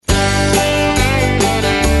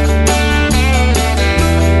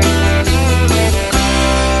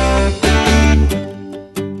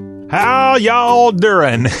How y'all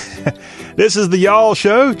doing? This is the Y'all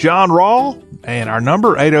Show, John Rawl, and our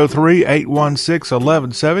number,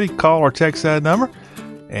 803-816-1170. Call or text that number.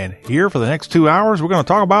 And here for the next 2 hours, we're going to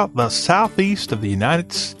talk about the southeast of the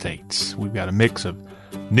United States. We've got a mix of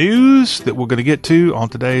news that we're going to get to on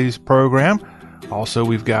today's program. Also,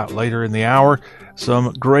 we've got later in the hour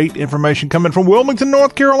some great information coming from Wilmington,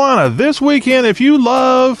 North Carolina. This weekend, if you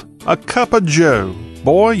love a cup of joe,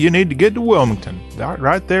 boy, you need to get to Wilmington,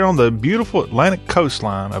 right there on the beautiful Atlantic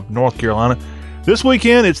coastline of North Carolina. This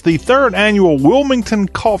weekend, it's the third annual Wilmington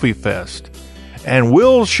Coffee Fest. And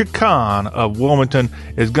Will Chacon of Wilmington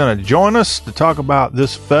is going to join us to talk about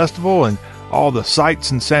this festival and all the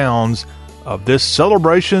sights and sounds of this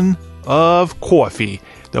celebration of coffee.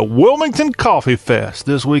 The Wilmington Coffee Fest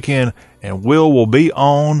this weekend, and Will be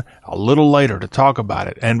on a little later to talk about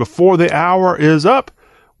it. And before the hour is up,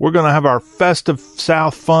 we're going to have our Festive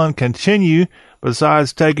South fun continue.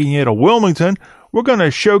 Besides taking you to Wilmington, we're going to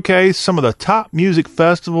showcase some of the top music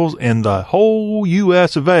festivals in the whole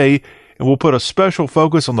U.S. of A., and we'll put a special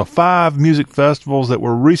focus on the 5 music festivals that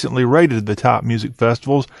were recently rated the top music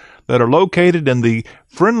festivals that are located in the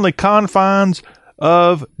friendly confines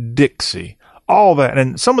of Dixie. All that.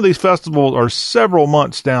 And some of these festivals are several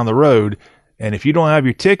months down the road. And if you don't have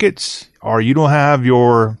your tickets or you don't have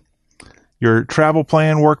your travel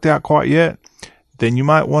plan worked out quite yet, then you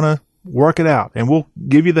might want to work it out. And we'll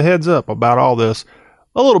give you the heads up about all this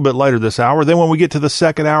a little bit later this hour. Then when we get to the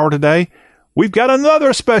second hour today, we've got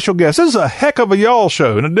another special guest. This is a heck of a y'all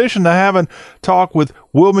show. In addition to having talk with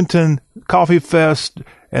Wilmington Coffee Fest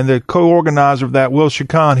and the co-organizer of that, Will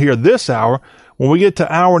Chacon, here this hour, when we get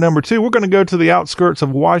to hour number 2, we're going to go to the outskirts of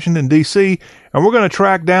Washington, D.C., and we're going to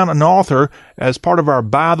track down an author as part of our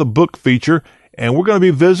Buy the Book feature, and we're going to be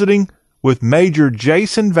visiting with Major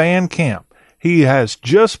Jason Van Camp. He has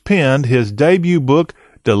just penned his debut book,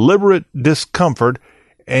 Deliberate Discomfort,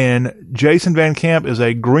 and Jason Van Camp is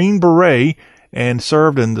a Green Beret and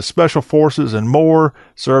served in the Special Forces and more,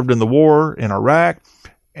 served in the war in Iraq.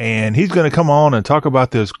 And he's going to come on and talk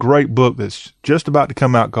about this great book that's just about to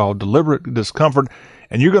come out called Deliberate Discomfort.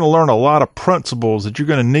 And you're going to learn a lot of principles that you're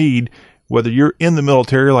going to need, whether you're in the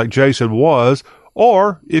military like Jason was,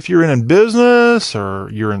 or if you're in business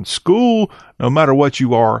or you're in school, no matter what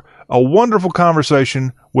you are. A wonderful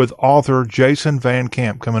conversation with author Jason Van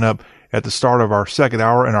Camp coming up at the start of our second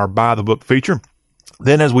hour in our Buy the Book feature.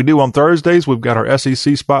 Then, as we do on Thursdays, we've got our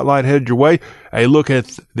SEC Spotlight headed your way. A look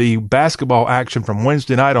at the basketball action from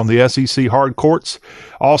Wednesday night on the SEC hard courts.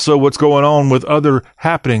 Also, what's going on with other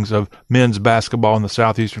happenings of men's basketball in the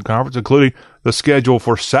Southeastern Conference, including the schedule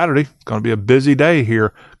for Saturday. It's going to be a busy day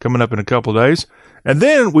here coming up in a couple of days. And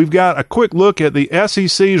then we've got a quick look at the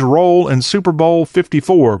SEC's role in Super Bowl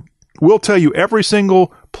 54. We'll tell you every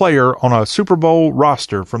single player on a Super Bowl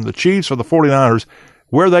roster, from the Chiefs or the 49ers,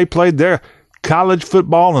 where they played their college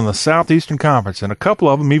football in the Southeastern Conference, and a couple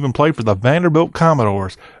of them even played for the Vanderbilt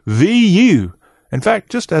Commodores, VU. In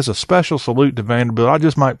fact, just as a special salute to Vanderbilt, I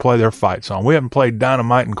just might play their fight song. We haven't played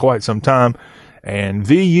Dynamite in quite some time, and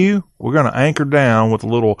VU, we're going to anchor down with a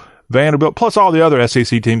little Vanderbilt, plus all the other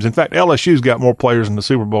SEC teams. In fact, LSU's got more players in the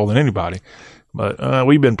Super Bowl than anybody. But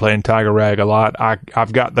we've been playing Tiger Rag a lot.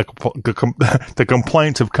 I've got the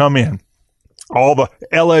complaints have come in. All the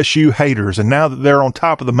LSU haters, and now that they're on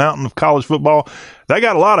top of the mountain of college football, they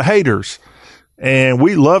got a lot of haters. And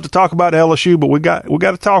we love to talk about LSU, but we got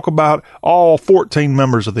to talk about all 14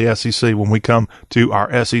 members of the SEC when we come to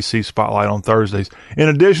our SEC Spotlight on Thursdays. In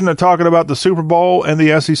addition to talking about the Super Bowl and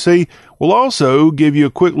the SEC, we'll also give you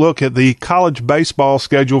a quick look at the college baseball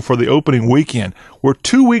schedule for the opening weekend. We're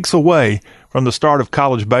 2 weeks away from the start of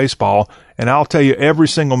college baseball, and I'll tell you every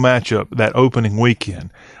single matchup that opening weekend.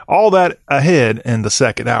 All that ahead in the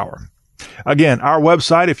second hour. Again, our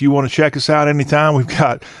website, if you want to check us out anytime, we've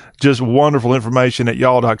got just wonderful information at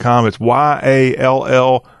y'all.com. It's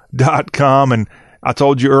YALL.com. And I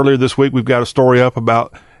told you earlier this week, we've got a story up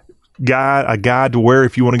about a guide to where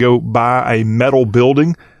if you want to go buy a metal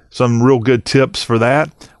building. Some real good tips for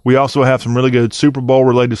that. We also have some really good Super Bowl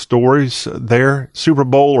related stories there. Super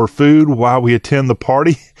Bowl or food while we attend the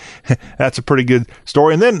party. That's a pretty good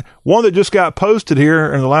story. And then one that just got posted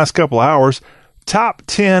here in the last couple of hours, top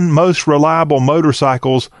 10 most reliable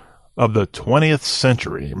motorcycles of the 20th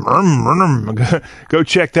century. Go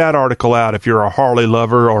check that article out if you're a Harley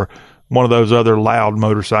lover or one of those other loud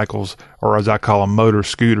motorcycles, or as I call them, motor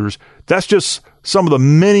scooters. That's just some of the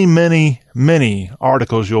many, many, many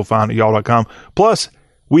articles you'll find at y'all.com. Plus,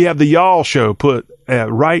 we have the Y'all Show put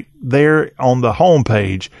right there on the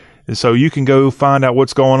homepage. And so you can go find out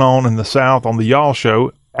what's going on in the South on the Y'all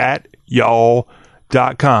Show at y'all.com.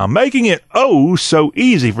 making it oh so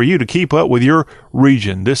easy for you to keep up with your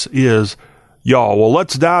region. This is y'all. Well,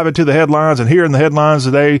 let's dive into the headlines. And here in the headlines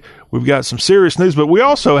today, we've got some serious news, but we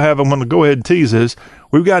also have, I'm going to go ahead and tease this,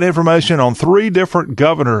 we've got information on 3 different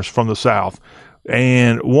governors from the South.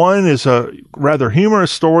 And one is a rather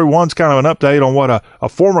humorous story. One's kind of an update on what a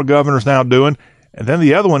former governor is now doing. And then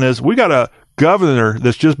the other one is we got a governor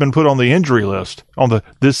that's just been put on the injury list, on the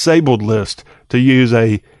disabled list, to use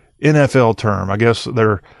a NFL term. I guess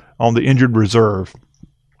they're on the injured reserve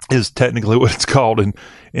is technically what it's called in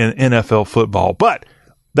NFL football. But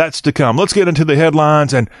that's to come. Let's get into the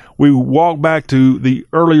headlines, and we walk back to the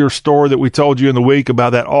earlier story that we told you in the week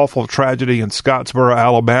about that awful tragedy in Scottsboro,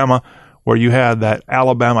 Alabama, where you had that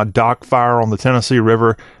Alabama dock fire on the Tennessee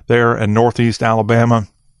River there in northeast Alabama.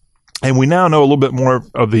 And we now know a little bit more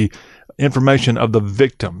of the information of the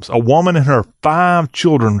victims. A woman and her 5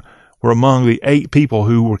 children were among the 8 people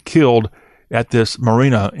who were killed at this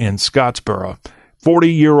marina in Scottsboro.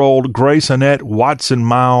 40-year-old Grace Annette Watson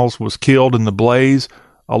Miles was killed in the blaze,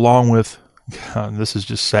 along with, this is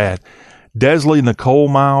just sad, Desley Nicole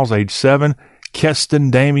Miles, age 7,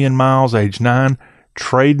 Keston Damian Miles, age 9,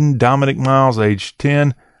 Traden Dominic Miles, age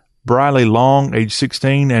 10, Briley Long, age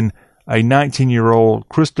 16, and a 19-year-old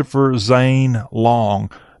Christopher Zane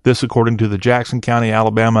Long. This according to the Jackson County,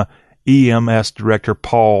 Alabama EMS Director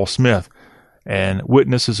Paul Smith. And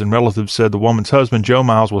witnesses and relatives said the woman's husband, Joe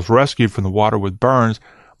Miles, was rescued from the water with burns.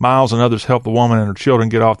 Miles and others helped the woman and her children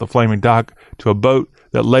get off the flaming dock to a boat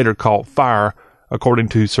that later caught fire, according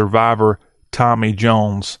to survivor Tommy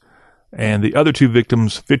Jones. And the other 2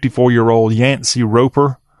 victims, 54-year-old Yancey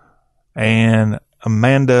Roper and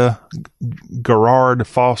Amanda Gerard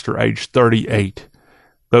Foster, age 38.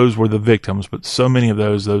 Those were the victims, but so many of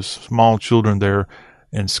those small children there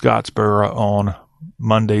in Scottsboro on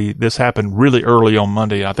Monday. This happened really early on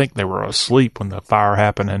Monday. I think they were asleep when the fire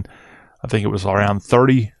happened, and I think it was around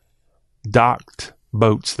 30 docked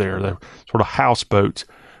boats there. They're sort of houseboats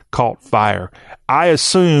caught fire. I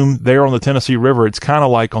assume there on the Tennessee River, it's kind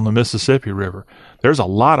of like on the Mississippi River. There's a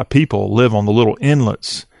lot of people live on the little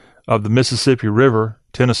inlets of the Mississippi River.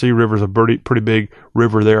 Tennessee River is a pretty big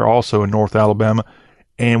river there also in North Alabama.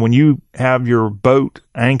 And when you have your boat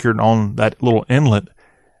anchored on that little inlet,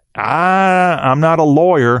 I'm not a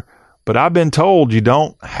lawyer, but I've been told you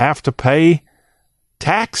don't have to pay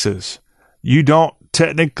taxes. You don't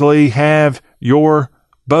technically have your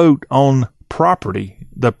boat on property.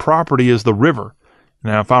 The property is the river.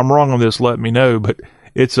 Now, if I'm wrong on this, let me know, but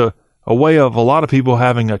it's a way of a lot of people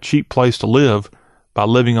having a cheap place to live by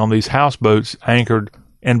living on these houseboats anchored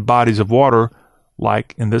in bodies of water,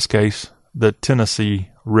 like in this case, the Tennessee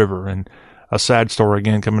River. And a sad story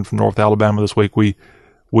again coming from North Alabama this week. We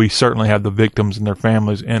certainly have the victims and their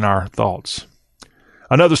families in our thoughts.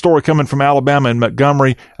 Another story coming from Alabama in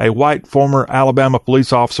Montgomery. A white former Alabama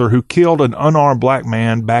police officer who killed an unarmed black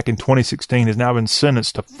man back in 2016 has now been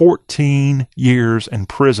sentenced to 14 years in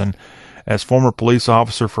prison. As former police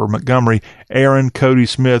officer for Montgomery, Aaron Cody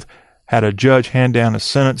Smith had a judge hand down a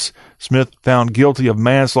sentence. Smith found guilty of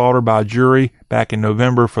manslaughter by a jury back in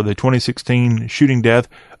November for the 2016 shooting death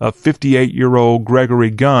of 58-year-old Gregory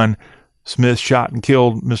Gunn. Smith shot and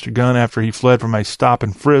killed Mr. Gunn after he fled from a stop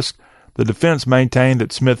and frisk. The defense maintained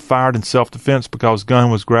that Smith fired in self-defense because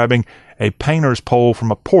Gunn was grabbing a painter's pole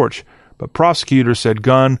from a porch, but prosecutors said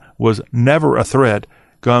Gunn was never a threat.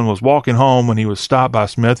 Gunn was walking home when he was stopped by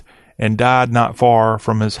Smith and died not far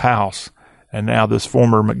from his house. And now this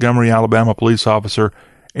former Montgomery, Alabama police officer,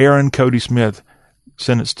 Aaron Cody Smith,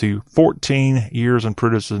 sentenced to 14 years in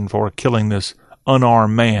prison for killing this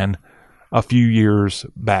unarmed man a few years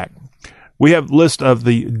back. We have a list of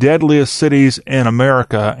the deadliest cities in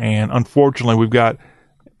America, and unfortunately we've got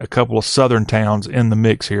a couple of southern towns in the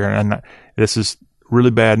mix here, and this is really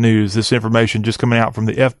bad news. This information just coming out from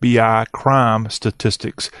the FBI crime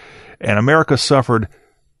statistics, and America suffered,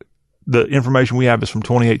 the information we have is from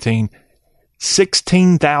 2018,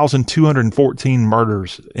 16,214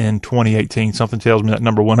 murders in 2018. Something tells me that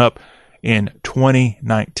number went up in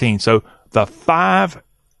 2019. So the 5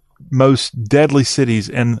 most deadly cities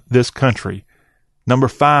in this country. Number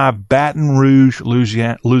 5, Baton Rouge,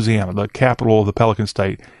 Louisiana, the capital of the Pelican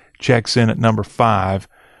State, checks in at number 5.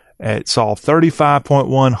 It saw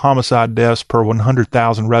 35.1 homicide deaths per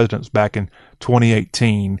 100,000 residents back in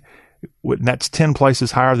 2018. And that's 10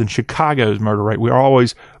 places higher than Chicago's murder rate. We're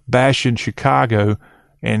always bashing Chicago,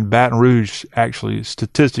 and Baton Rouge actually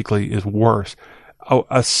statistically is worse.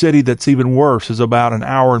 A city that's even worse is about an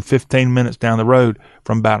hour and 15 minutes down the road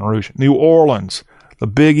from Baton Rouge. New Orleans, the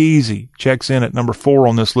Big Easy, checks in at number 4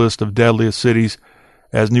 on this list of deadliest cities,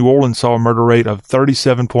 as New Orleans saw a murder rate of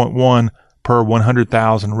 37.1 per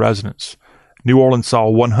 100,000 residents. New Orleans saw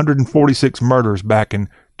 146 murders back in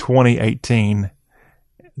 2018.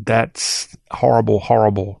 That's horrible,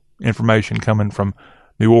 horrible information coming from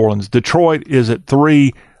New Orleans. Detroit is at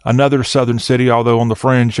 3, another southern city, although on the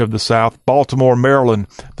fringe of the South. Baltimore, Maryland,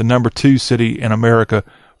 the number 2 city in America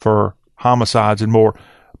for homicides and more.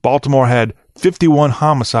 Baltimore had 51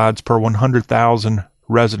 homicides per 100,000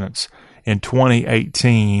 residents in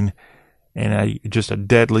 2018, and just a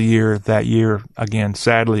deadly year that year. Again,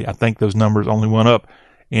 sadly, I think those numbers only went up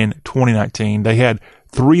in 2019. They had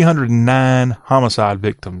 309 homicide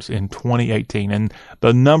victims in 2018, and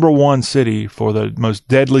the number 1 city for the most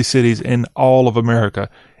deadly cities in all of America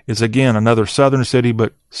is, again, another southern city,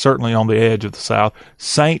 but certainly on the edge of the South,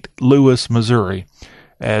 St. Louis, Missouri,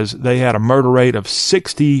 as they had a murder rate of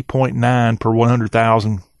 60.9 per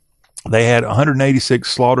 100,000. They had 186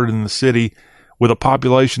 slaughtered in the city with a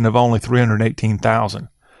population of only 318,000.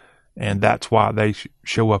 And that's why they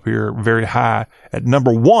show up here very high at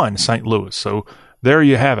number 1, St. Louis. So there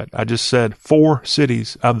you have it. I just said 4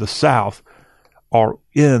 cities of the South are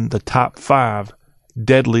in the top 5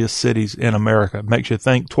 deadliest cities in America. It makes you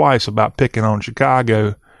think twice about picking on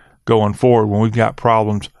Chicago going forward when we've got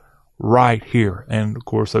problems right here. And of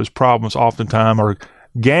course, those problems oftentimes are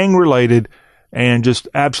gang related and just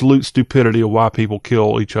absolute stupidity of why people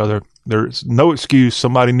kill each other. There's no excuse.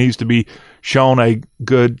 Somebody needs to be shown a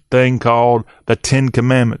good thing called the 10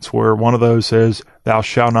 Commandments, where one of those says, "Thou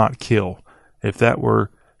shalt not kill." If that were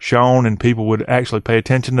shown and people would actually pay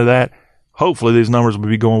attention to that, hopefully these numbers would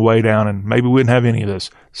be going way down and maybe we wouldn't have any of this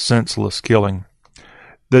senseless killing.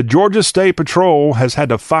 The Georgia State Patrol has had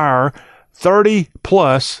to fire 30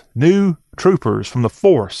 plus new troopers from the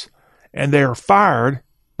force, and they're fired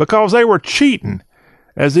because they were cheating,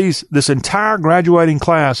 as this entire graduating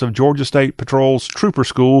class of Georgia State Patrol's trooper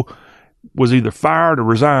school was either fired or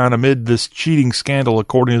resigned amid this cheating scandal,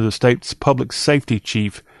 according to the state's public safety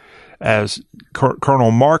chief, as Colonel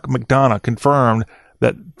Mark McDonough confirmed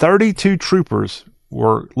that 32 troopers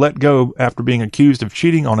were let go after being accused of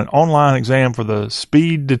cheating on an online exam for the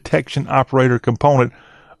speed detection operator component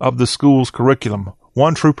of the school's curriculum.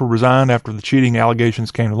 One trooper resigned after the cheating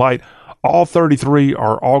allegations came to light. All 33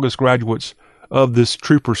 are August graduates of this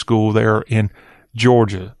trooper school there in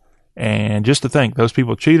Georgia. And just to think, those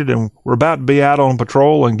people cheated and were about to be out on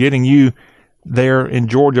patrol and getting you there in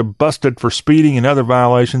Georgia busted for speeding and other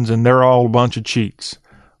violations, and they're all a bunch of cheats.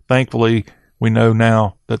 Thankfully, we know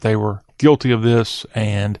now that they were guilty of this,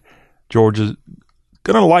 and Georgia's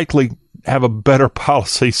going to likely have a better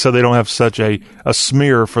policy so they don't have such a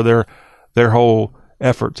smear for their whole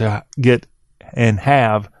effort to get and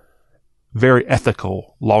have very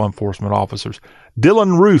ethical law enforcement officers.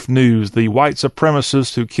 Dylan Roof news, the white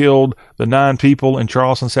supremacist who killed the 9 people in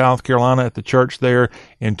Charleston, South Carolina at the church there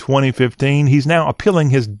in 2015. He's now appealing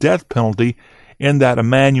his death penalty in that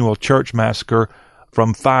Emmanuel Church massacre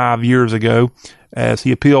from 5 years ago, as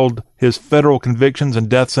he appealed his federal convictions and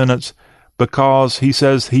death sentence because he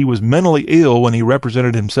says he was mentally ill when he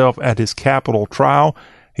represented himself at his capital trial.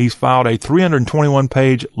 He's filed a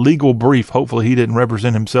 321-page legal brief. Hopefully he didn't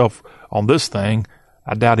represent himself on this thing.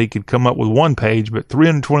 I doubt he could come up with 1 page, but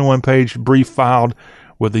 321-page brief filed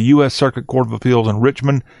with the U.S. Circuit Court of Appeals in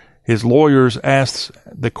Richmond. His lawyers asked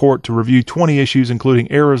the court to review 20 issues,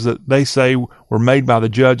 including errors that they say were made by the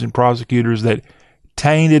judge and prosecutors that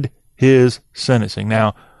tainted his sentencing.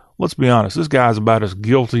 Now, let's be honest, this guy's about as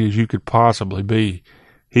guilty as you could possibly be.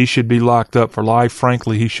 He should be locked up for life.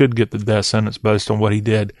 Frankly, he should get the death sentence based on what he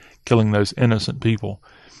did, killing those innocent people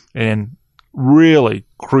and really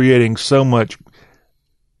creating so much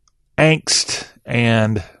angst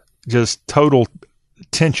and just total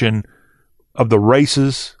tension of the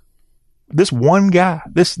races. This one guy,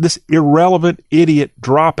 this irrelevant idiot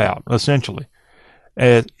dropout, essentially,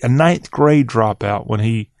 a 9th grade dropout when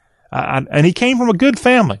and he came from a good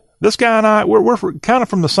family. This guy and I, we're kind of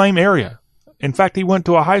from the same area. In fact, he went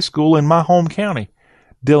to a high school in my home county,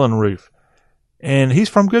 Dylan Roof, and he's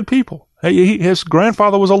from good people. His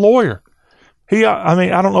grandfather was a lawyer.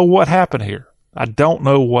 I don't know what happened here. I don't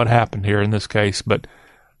know what happened here in this case, but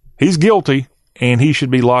he's guilty and he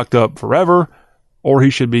should be locked up forever, or he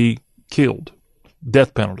should be killed.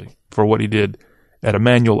 Death penalty for what he did at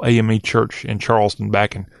Emmanuel AME Church in Charleston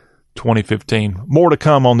back in 2015. More to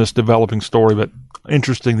come on this developing story, but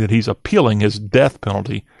interesting that he's appealing his death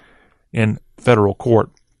penalty in federal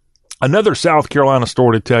court. Another South Carolina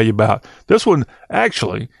story to tell you about. This one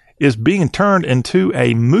actually is being turned into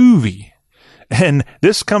a movie. And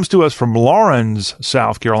this comes to us from Laurens,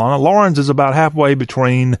 South Carolina. Laurens is about halfway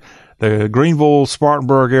between the Greenville,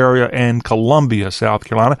 Spartanburg area, and Columbia, South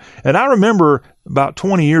Carolina. And I remember about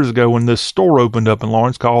 20 years ago when this store opened up in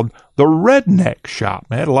Lawrence called the Redneck Shop.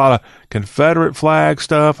 They had a lot of Confederate flag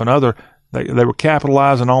stuff and other. They were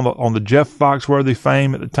capitalizing on the Jeff Foxworthy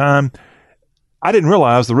fame at the time. I didn't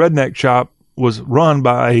realize the Redneck Shop was run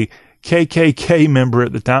by a KKK member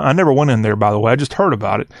at the time. I never went in there, by the way. I just heard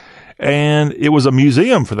about it. And it was a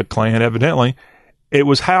museum for the Klan, evidently. It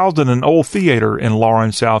was housed in an old theater in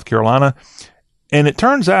Lawrence, South Carolina. And it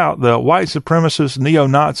turns out the white supremacist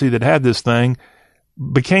neo-Nazi that had this thing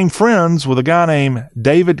became friends with a guy named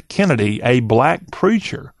David Kennedy, a black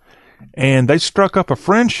preacher. And they struck up a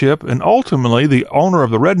friendship, and ultimately the owner of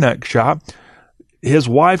the Redneck Shop, his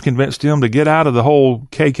wife convinced him to get out of the whole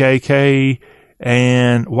KKK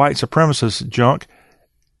and white supremacist junk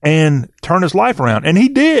and turn his life around. And he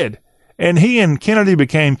did. And he and Kennedy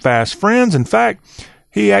became fast friends. In fact,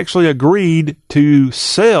 he actually agreed to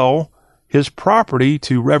sell his property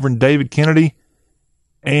to Reverend David Kennedy,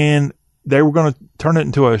 and they were going to turn it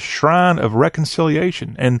into a shrine of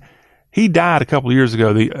reconciliation. And he died a couple of years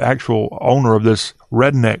ago, the actual owner of this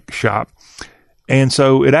Redneck Shop. And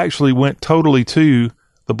so it actually went totally to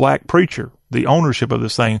the black preacher, the ownership of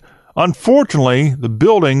this thing. Unfortunately, the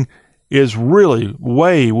building is really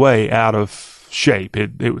way, way out of shape.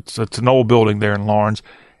 It's an old building there in Lawrence,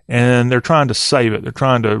 and they're trying to save it. They're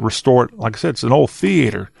trying to restore it. Like I said, it's an old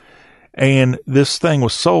theater. And this thing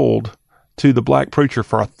was sold to the black preacher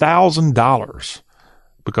for $1,000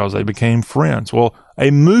 because they became friends. Well,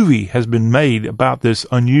 a movie has been made about this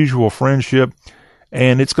unusual friendship,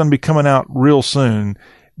 and it's going to be coming out real soon.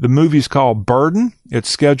 The movie's called Burden. It's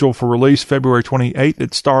scheduled for release February 28th.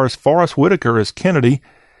 It stars Forrest Whitaker as Kennedy,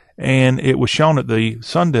 and it was shown at the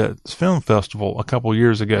Sundance Film Festival a couple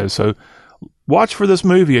years ago. So watch for this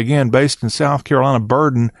movie, again, based in South Carolina,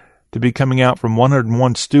 Burden, to be coming out from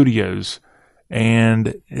 101 Studios.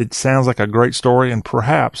 And it sounds like a great story, and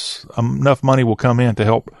perhaps enough money will come in to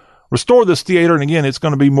help restore this theater. And again, it's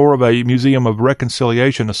going to be more of a museum of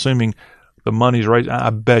reconciliation, assuming the money's raised. I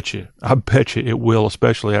bet you it will,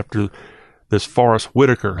 especially after this Forrest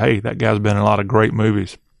Whitaker. Hey, that guy's been in a lot of great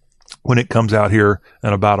movies when it comes out here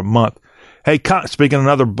in about a month. Hey, speaking of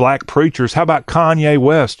other black preachers, how about Kanye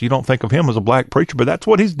West? You don't think of him as a black preacher, but that's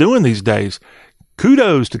what he's doing these days.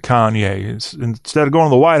 Kudos to Kanye. Instead of going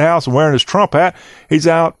to the White House and wearing his Trump hat, he's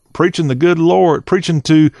out preaching the good Lord, preaching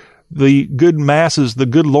to the good masses, the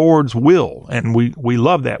good Lord's will. And we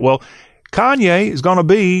love that. Well, Kanye is going to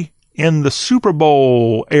be in the Super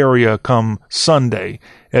Bowl area come Sunday,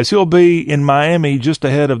 as he'll be in Miami just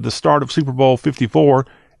ahead of the start of Super Bowl 54.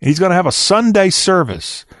 He's going to have a Sunday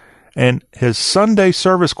service. And his Sunday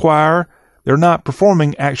service choir, they're not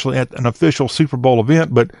performing actually at an official Super Bowl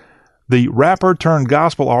event, but the rapper turned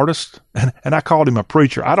gospel artist, and I called him a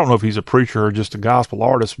preacher. I don't know if he's a preacher or just a gospel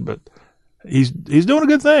artist, but he's doing a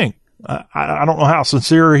good thing. I don't know how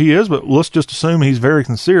sincere he is, but let's just assume he's very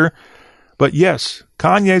sincere. But yes,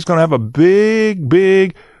 Kanye's going to have a big,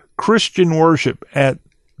 big Christian worship at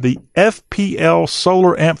the FPL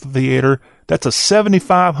Solar Amphitheater. That's a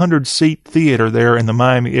 7,500 seat theater there in the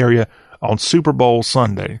Miami area on Super Bowl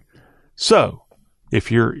Sunday. So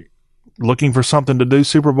if you're looking for something to do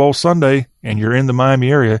Super Bowl Sunday and you're in the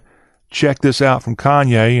Miami area, check this out from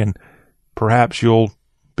Kanye, and perhaps you'll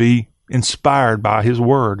be inspired by his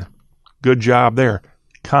word. Good job there,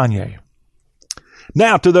 Kanye.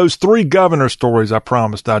 Now to those 3 governor stories I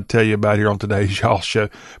promised I'd tell you about here on today's Y'all Show.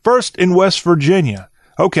 First, in West Virginia.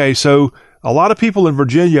 Okay, so a lot of people in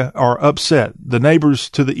Virginia are upset, the neighbors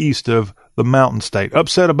to the east of the Mountain State,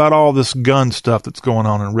 upset about all this gun stuff that's going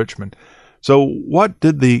on in Richmond. So what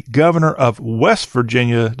did the governor of West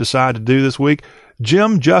Virginia decide to do this week?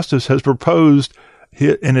 Jim Justice has proposed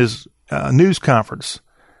in his news conference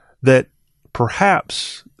that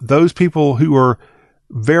perhaps those people who are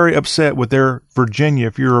very upset with their Virginia,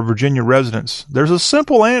 if you're a Virginia resident, there's a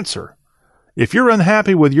simple answer. If you're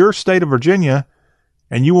unhappy with your state of Virginia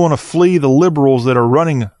and you want to flee the liberals that are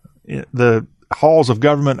running the halls of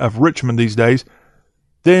government of Richmond these days,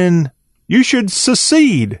 then you should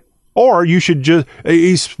secede. Or you should just,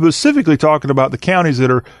 he's specifically talking about the counties that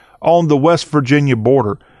are on the West Virginia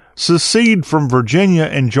border. Secede from Virginia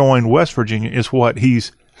and join West Virginia is what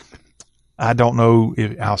I don't know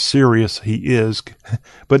how serious he is,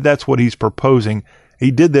 but that's what he's proposing. He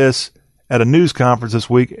did this at a news conference this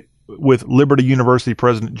week with Liberty University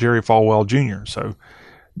President Jerry Falwell Jr. So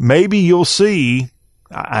maybe you'll see,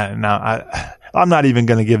 I'm not even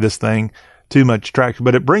going to give this thing too much traction,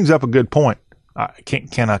 but it brings up a good point.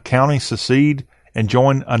 Can a county secede and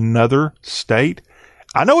join another state?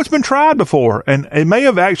 I know it's been tried before, and it may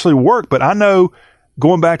have actually worked, but I know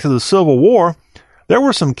going back to the Civil War, there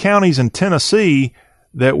were some counties in Tennessee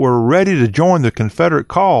that were ready to join the Confederate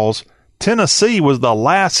cause. Tennessee was the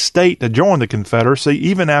last state to join the Confederacy,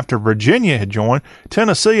 even after Virginia had joined.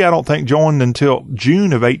 Tennessee, I don't think, joined until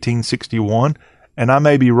June of 1861, and I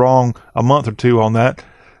may be wrong a month or two on that.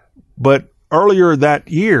 But earlier that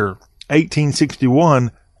year,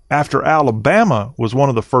 1861, after Alabama was one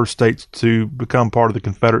of the first states to become part of the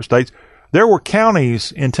Confederate States, there were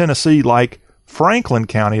counties in Tennessee like Franklin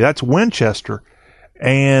County, that's Winchester,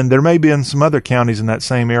 and there may be in some other counties in that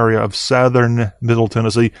same area of southern Middle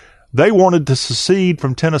Tennessee. They wanted to secede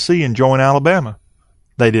from Tennessee and join Alabama.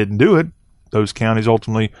 They didn't do it. Those counties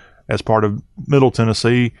ultimately, as part of Middle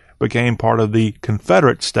Tennessee, became part of the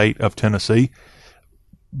Confederate state of Tennessee.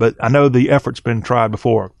 But I know the effort's been tried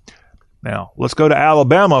before. Now, let's go to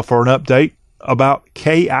Alabama for an update about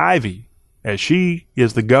Kay Ivey, as she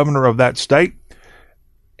is the governor of that state,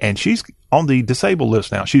 and she's on the disabled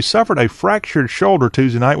list now. She suffered a fractured shoulder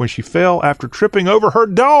Tuesday night when she fell after tripping over her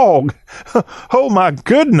dog. Oh, my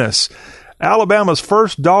goodness. Alabama's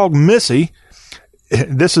first dog, Missy.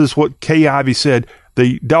 This is what Kay Ivey said.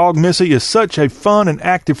 The dog, Missy, is such a fun and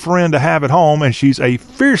active friend to have at home, and she's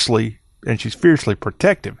fiercely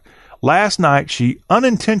protective. Last night, she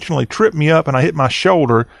unintentionally tripped me up, and I hit my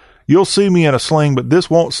shoulder. You'll see me in a sling, but this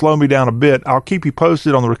won't slow me down a bit. I'll keep you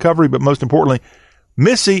posted on the recovery, but most importantly,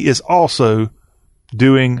 Missy is also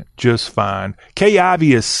doing just fine. Kay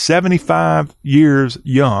Ivey is 75 years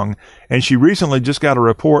young, and she recently just got a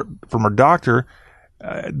report from her doctor,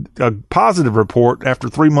 a positive report after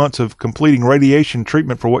 3 months of completing radiation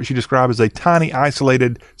treatment for what she described as a tiny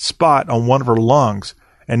isolated spot on one of her lungs.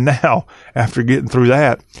 And now, after getting through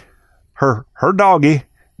that, her doggie,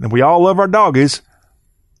 and we all love our doggies,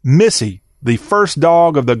 Missy, the first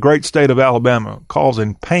dog of the great state of Alabama,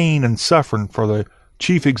 causing pain and suffering for the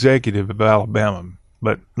chief executive of Alabama.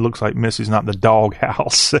 But it looks like Missy's not in the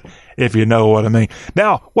doghouse, if you know what I mean.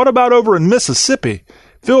 Now, what about over in Mississippi?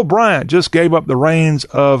 Phil Bryant just gave up the reins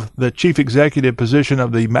of the chief executive position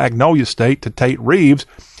of the Magnolia State to Tate Reeves,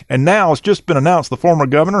 and now it's just been announced the former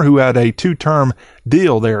governor, who had a 2-term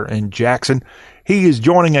deal there in Jackson, he is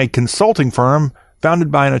joining a consulting firm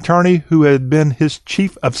founded by an attorney who had been his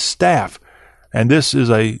chief of staff. And this is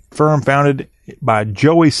a firm founded by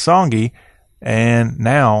Joey Songi, and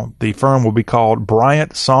now the firm will be called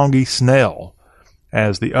Bryant Songi Snell,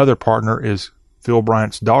 as the other partner is Phil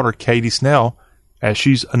Bryant's daughter, Katie Snell, as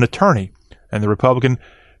she's an attorney. And the Republican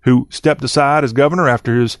who stepped aside as governor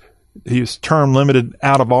after his term limited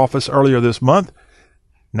out of office earlier this month,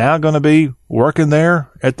 now going to be working there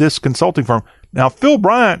at this consulting firm. Now, Phil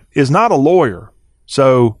Bryant is not a lawyer,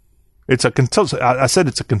 so it's I said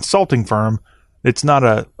it's a consulting firm. It's not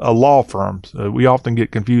a law firm. So we often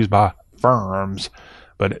get confused by firms,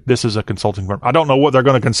 but this is a consulting firm. I don't know what they're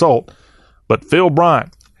going to consult, but Phil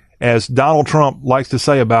Bryant, as Donald Trump likes to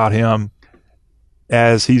say about him,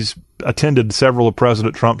 as he's attended several of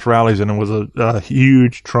President Trump's rallies and was a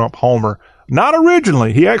huge Trump homer. Not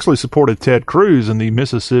originally. He actually supported Ted Cruz in the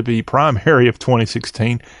Mississippi primary of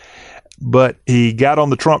 2016, but he got on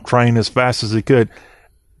the Trump train as fast as he could.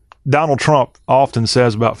 Donald Trump often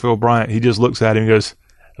says about Phil Bryant, he just looks at him and goes,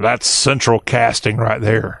 "That's central casting right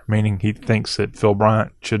there," meaning he thinks that Phil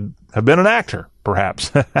Bryant should have been an actor,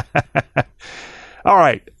 perhaps. All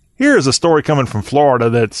right. Here's a story coming from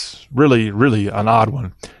Florida that's really, really an odd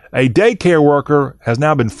one. A daycare worker has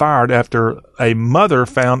now been fired after a mother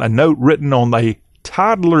found a note written on a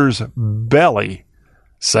toddler's belly.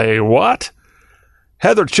 Say what?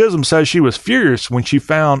 Heather Chisholm says she was furious when she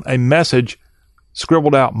found a message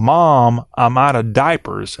scribbled out, "Mom, I'm out of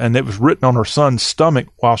diapers," and it was written on her son's stomach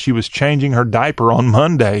while she was changing her diaper on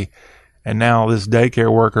Monday. And now this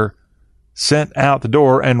daycare worker sent out the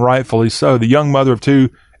door, and rightfully so. The young mother of two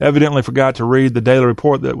evidently forgot to read the daily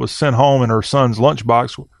report that was sent home in her son's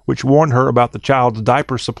lunchbox, which warned her about the child's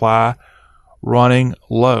diaper supply running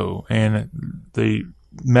low. And the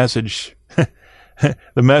message,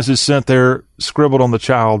 the message sent there, scribbled on the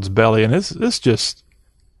child's belly, and it's just,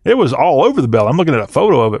 it was all over the belly. I'm looking at a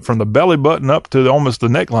photo of it from the belly button up to almost the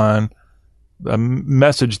neckline. A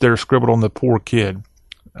message there scribbled on the poor kid,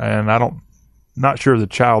 and not sure of the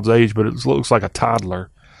child's age, but it looks like a toddler.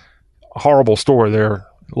 A horrible story there.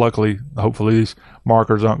 Luckily, hopefully these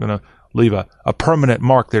markers aren't going to leave a permanent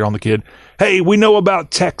mark there on the kid. Hey, we know about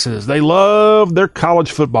Texas. They love their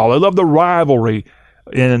college football. They love the rivalry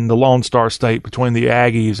in the Lone Star State between the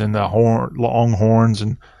Aggies and the Longhorns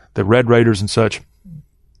and the Red Raiders and such.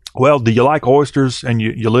 Well, do you like oysters and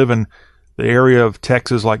you live in the area of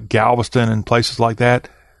Texas like Galveston and places like that?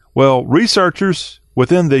 Well, researchers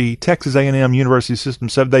within the Texas A&M University system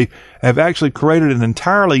said they have actually created an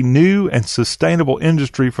entirely new and sustainable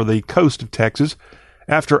industry for the coast of Texas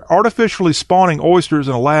after artificially spawning oysters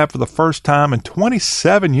in a lab for the first time in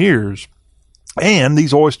 27 years. And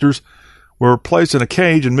these oysters were placed in a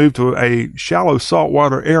cage and moved to a shallow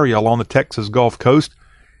saltwater area along the Texas Gulf Coast,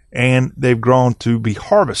 and they've grown to be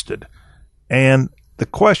harvested. And the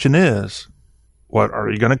question is, what are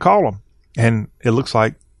you going to call them? And it looks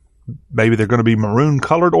like maybe they're going to be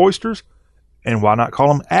maroon-colored oysters, and why not call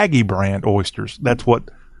them Aggie brand oysters? That's what,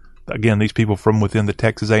 again, these people from within the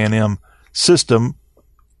Texas A&M system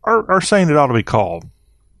are saying it ought to be called.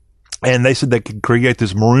 And they said they could create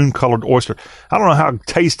this maroon-colored oyster. I don't know how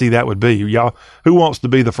tasty that would be. Y'all, who wants to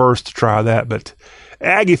be the first to try that? But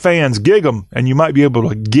Aggie fans, gig them, and you might be able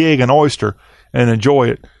to gig an oyster and enjoy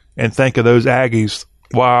it and think of those Aggies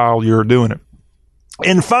while you're doing it.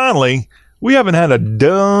 And finally, we haven't had a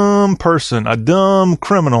dumb person, a dumb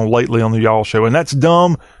criminal lately on the Y'all Show, and that's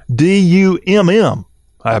dumb, D-U-M-M,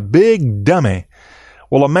 a big dummy.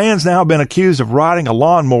 Well, a man's now been accused of riding a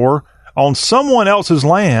lawnmower on someone else's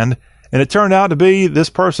land, and it turned out to be this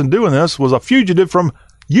person doing this was a fugitive from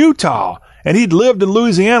Utah, and he'd lived in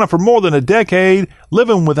Louisiana for more than a decade,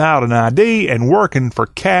 living without an ID and working for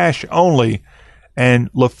cash only. And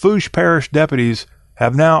Lafourche Parish deputies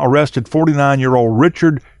have now arrested 49-year-old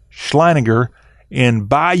Richard Schleininger in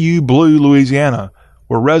Bayou Blue, Louisiana,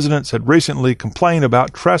 where residents had recently complained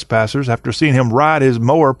about trespassers after seeing him ride his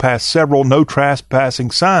mower past several no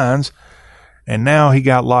trespassing signs. And now he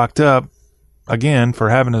got locked up again for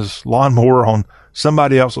having his lawnmower on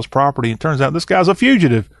somebody else's property. It turns out this guy's a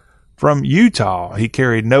fugitive from Utah. He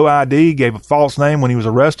carried no ID, gave a false name when he was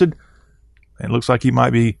arrested, and it looks like he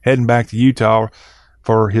might be heading back to Utah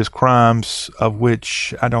for his crimes, of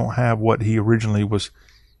which I don't have what he originally was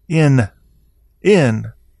in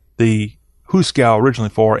the Huskow originally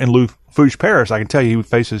for in Lafourche Parish. I can tell you he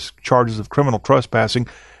faces charges of criminal trespassing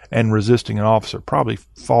and resisting an officer, probably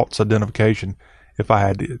false identification if I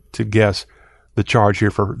had to guess the charge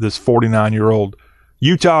here for this 49-year-old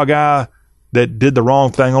Utah guy that did the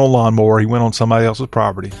wrong thing on a lawnmower. He went on somebody else's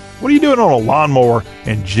property. What are you doing on a lawnmower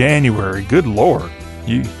in January? Good Lord.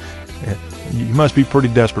 You must be pretty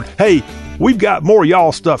desperate. Hey, we've got more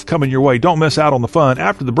y'all stuff coming your way. Don't miss out on the fun.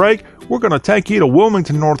 After the break, we're going to take you to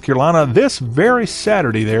Wilmington, North Carolina this very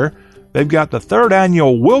Saturday there. They've got the third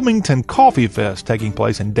annual Wilmington Coffee Fest taking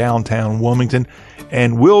place in downtown Wilmington,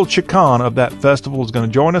 and Will Chacon of that festival is going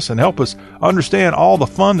to join us and help us understand all the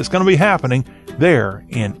fun that's going to be happening there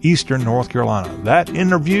in eastern North Carolina. That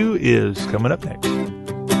interview is coming up next.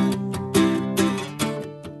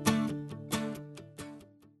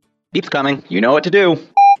 Keeps coming. You know what to do.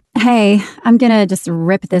 Hey, I'm gonna just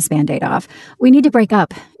rip this Band-Aid off. We need to break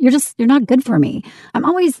up. You're not good for me. I'm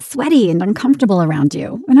always sweaty and uncomfortable around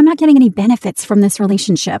you, and I'm not getting any benefits from this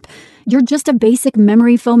relationship. You're just a basic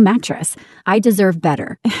memory foam mattress. I deserve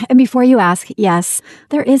better. And before you ask, yes,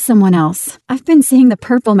 there is someone else. I've been seeing the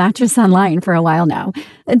purple mattress online for a while now.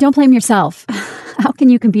 Don't blame yourself. How can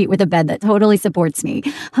you compete with a bed that totally supports me,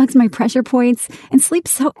 hugs my pressure points, and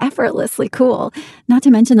sleeps so effortlessly cool? Not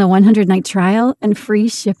to mention the 100-night trial and free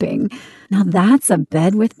shipping. Now that's a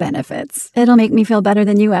bed with benefits. It'll make me feel better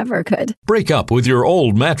than you ever could. Break up with your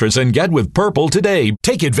old mattress and get with Purple today.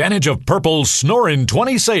 Take advantage of Purple's Snorin'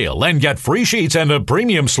 20 sale and get free sheets and a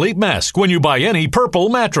premium sleep mask when you buy any Purple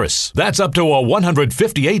mattress. That's up to a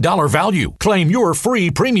 $158 value. Claim your free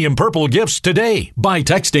premium Purple gifts today by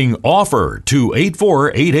texting OFFER to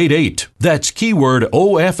 84888. That's keyword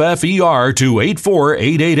OFFER to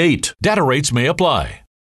 84888. Data rates may apply.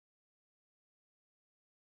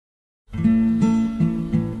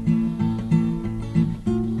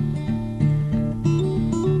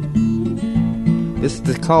 This is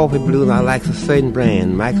the coffee blues. I like a certain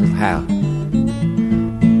brand, Michael's House.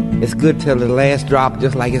 It's good till the last drop,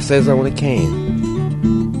 just like it says on the can.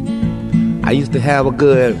 I used to have a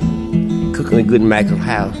good, cooking a good Michael's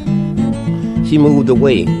House. She moved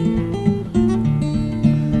away.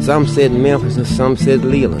 Some said Memphis and some said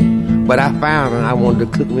Leland. But I found her and I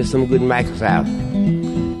wanted to cook me some good Michael's House.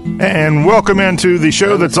 And welcome into the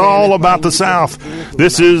show that's all about the South.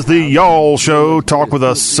 This is the Y'all Show, talk with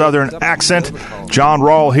a Southern accent. John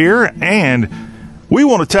Rawl here, and we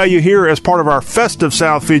want to tell you here as part of our Festive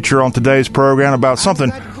South feature on today's program about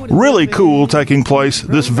something really cool taking place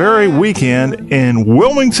this very weekend in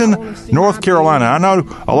Wilmington, North Carolina. I know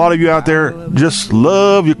a lot of you out there just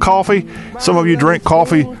love your coffee. Some of you drink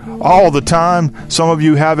coffee all the time. Some of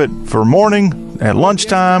you have it for morning, at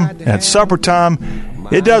lunchtime, at supper time.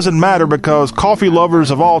 it doesn't matter because coffee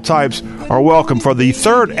lovers of all types are welcome for the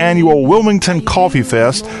 3rd annual Wilmington Coffee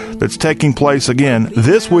Fest that's taking place again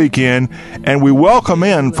this weekend. And we welcome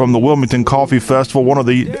in from the Wilmington Coffee Festival one of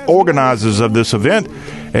the organizers of this event,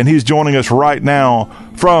 and he's joining us right now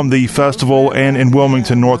from the festival and in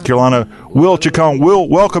Wilmington, North Carolina. Will Chacon. Will,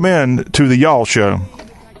 welcome in to the Y'all Show.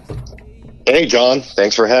 Hey, John.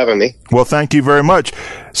 Thanks for having me. Well, thank you very much.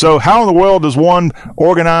 So how in the world does one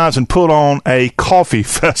organize and put on a coffee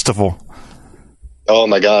festival? Oh,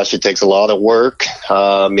 my gosh. It takes a lot of work.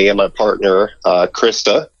 Me and my partner,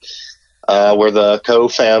 Krista, we're the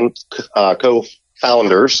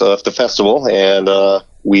co-founders of the festival, and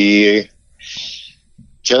we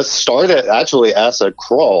just started actually as a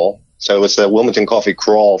crawl. So it's the Wilmington Coffee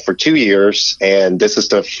Crawl for 2 years, and this is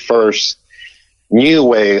the first new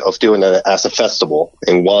way of doing it as a festival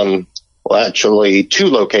in two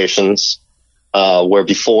locations, where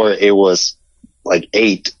before it was like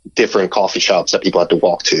 8 different coffee shops that people had to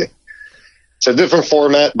walk to. So different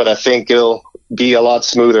format, but I think it'll be a lot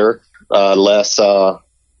smoother, less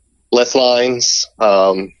lines.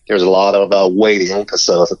 There's a lot of waiting because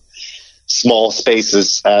of small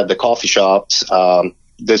spaces at the coffee shops.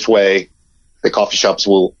 This way, the coffee shops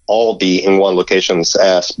will all be in one location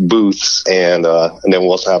as booths, and then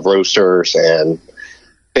we'll also have roasters and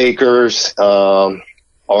bakers,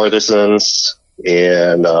 artisans,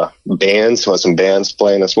 and bands. We'll have some bands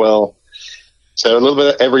playing as well. So a little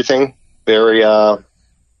bit of everything. Very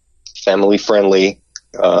family-friendly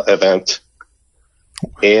event.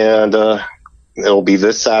 And it'll be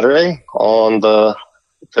this Saturday on the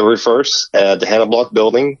February 1st at the Hannah Block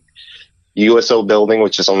Building, USO Building,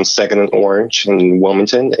 which is on 2nd and Orange in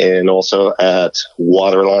Wilmington, and also at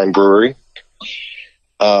Waterline Brewery,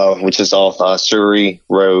 which is off Surrey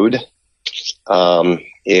Road.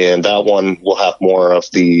 And that one will have more of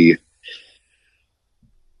the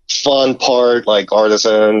fun part, like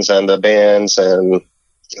artisans and the bands and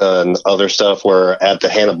other stuff, where at the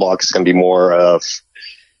Hannah Block is going to be more of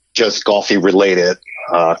just coffee related,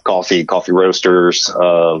 coffee roasters,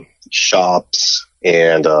 shops,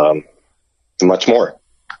 and much more.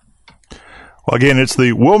 Well, again, it's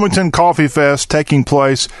the Wilmington Coffee Fest taking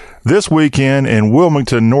place this weekend in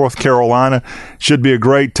Wilmington, North Carolina. Should be a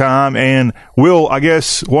great time. And Will, I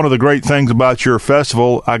guess one of the great things about your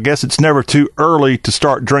festival, I guess it's never too early to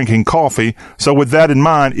start drinking coffee. So with that in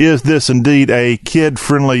mind, is this indeed a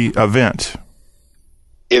kid-friendly event?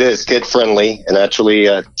 It is kid-friendly, and actually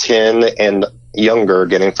 10 and younger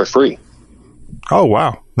getting for free. Oh,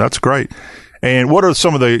 wow. That's great. And what are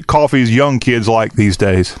some of the coffees young kids like these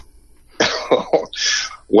days?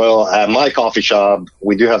 Well, at my coffee shop,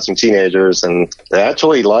 we do have some teenagers, and they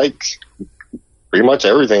actually like pretty much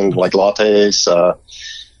everything, like lattes. A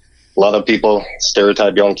lot of people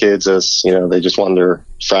stereotype young kids as, they just want their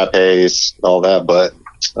frappes, all that. But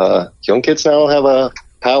young kids now have a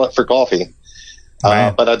palate for coffee.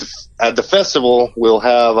 But at the festival, we'll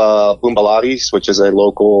have Boombalotti's, which is a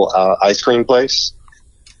local ice cream place.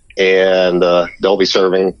 And they'll be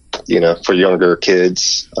serving, for younger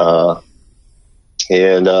kids.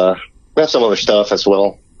 And we have some other stuff as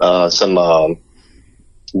well. Some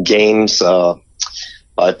games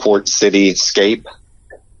by Port City Escape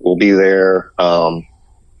will be there. I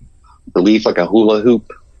believe like a hula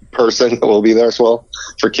hoop person will be there as well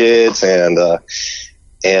for kids. And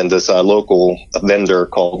this local vendor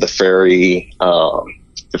called the Fairy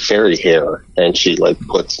Hair. And she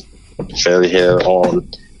puts fairy hair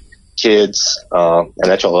on kids, and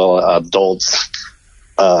actually all adults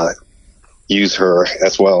use her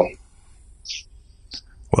as well.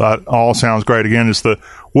 Well, that all sounds great. Again, it's the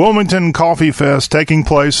Wilmington Coffee Fest taking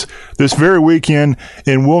place this very weekend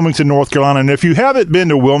in Wilmington, North Carolina. And if you haven't been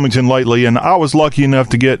to Wilmington lately, and I was lucky enough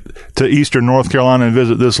to get to eastern North Carolina and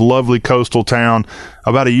visit this lovely coastal town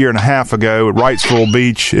about a year and a half ago. Wrightsville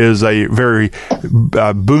Beach is a very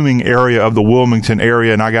booming area of the Wilmington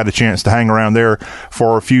area, and I got a chance to hang around there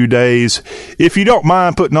for a few days. If you don't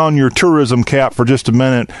mind putting on your tourism cap for just a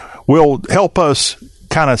minute, will help us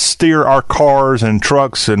kind of steer our cars and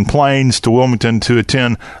trucks and planes to Wilmington to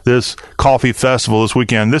attend this coffee festival this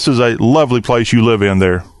weekend. This is a lovely place you live in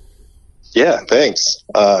there. Yeah, thanks.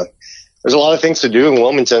 There's a lot of things to do in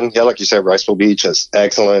Wilmington. Yeah, like you said, Wrightsville Beach is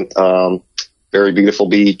excellent. Very beautiful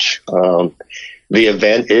beach. The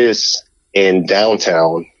event is in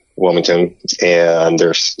downtown Wilmington, and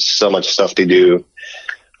there's so much stuff to do.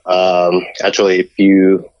 Actually, if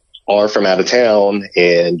you are from out of town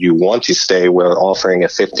and you want to stay, we're offering a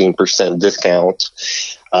 15% discount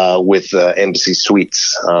with Embassy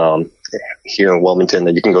Suites here in Wilmington.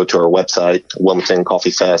 And you can go to our website,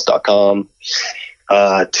 wilmingtoncoffeefest.com,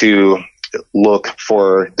 to look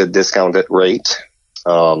for the discounted rate.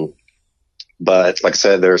 But like I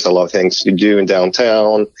said, there's a lot of things to do in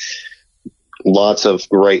downtown. Lots of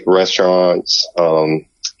great restaurants.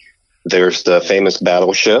 There's the famous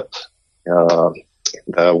Battleship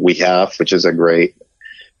we have, which is a great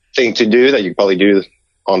thing to do that you probably do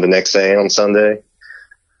on the next day on Sunday.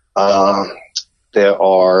 There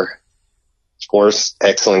are, of course,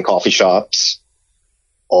 excellent coffee shops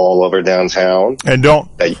all over downtown. And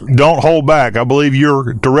don't hold back. I believe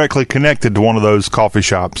you're directly connected to one of those coffee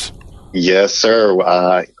shops. Yes, sir.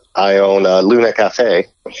 I own Luna Cafe,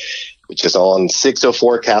 which is on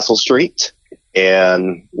 604 Castle Street.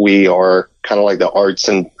 And we are kind of like the arts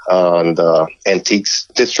and the antiques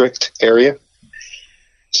district area.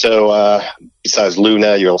 So besides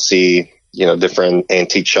Luna, you'll see, different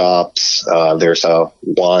antique shops. There's a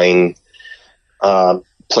wine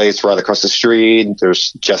place right across the street.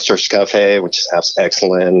 There's Jester's Cafe, which has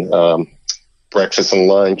excellent breakfast and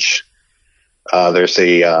lunch. There's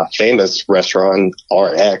a famous restaurant,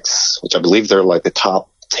 RX, which I believe they're like the top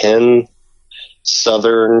 10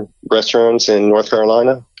 Southern restaurants in North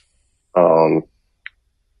Carolina.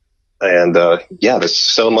 There's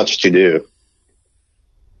so much to do.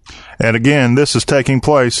 And again, this is taking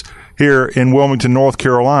place here in Wilmington, North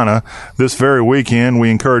Carolina this very weekend. We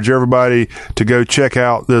encourage everybody to go check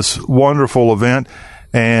out this wonderful event.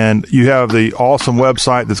 And you have the awesome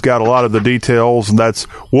website that's got a lot of the details, and that's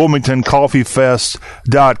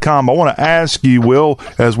WilmingtonCoffeeFest.com. I want to ask you, Will,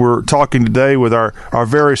 as we're talking today with our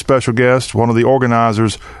very special guest, one of the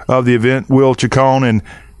organizers of the event, Will Chacon, and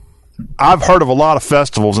I've heard of a lot of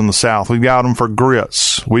festivals in the South. We've got them for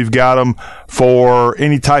grits. We've got them for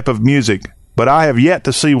any type of music, but I have yet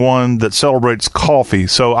to see one that celebrates coffee.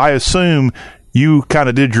 So I assume you kind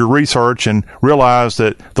of did your research and realized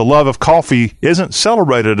that the love of coffee isn't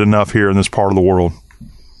celebrated enough here in this part of the world.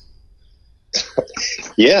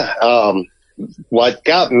 Yeah. What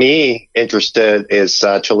got me interested is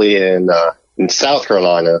actually in South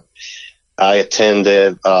Carolina. I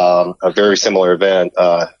attended a very similar event.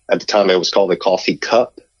 At the time, it was called the Coffee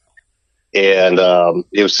Cup. And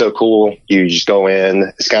it was so cool. You just go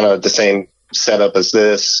in. It's kind of the same setup as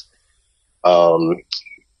this. And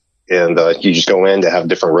you just go in to have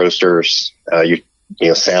different roasters. You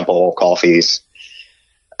sample coffees.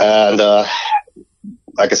 And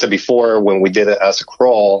like I said before, when we did it as a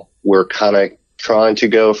crawl, we're kind of trying to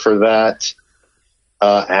go for that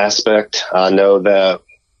aspect. I know that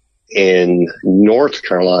in North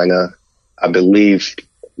Carolina, I believe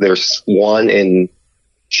there's one in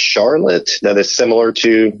Charlotte that is similar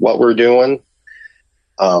to what we're doing.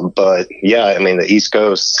 But yeah, I mean, the East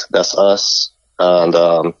Coast, that's us.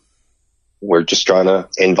 And we're just trying to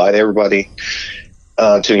invite everybody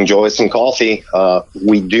to enjoy some coffee.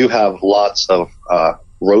 We do have lots of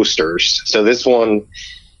roasters. So this one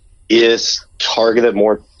is targeted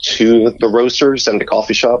more to the roasters and the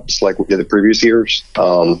coffee shops like we did the previous years.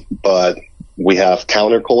 But we have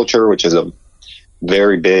Counterculture, which is a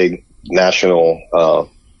very big national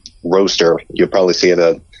roaster. You'll probably see it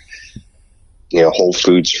at Whole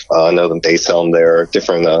Foods. I know that they sell them there.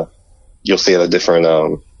 Different. You'll see it at different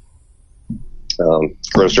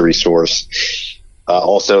grocery stores.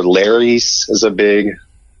 Also, Larry's is a big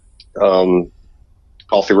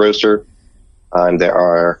coffee roaster, and there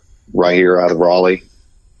are right here out of Raleigh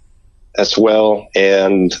as well.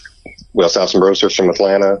 And we also have some roasters from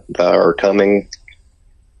Atlanta that are coming.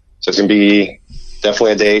 So it's going to be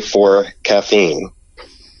definitely a day for caffeine.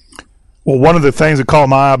 Well, one of the things that caught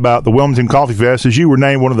my eye about the Wilmington Coffee Fest is you were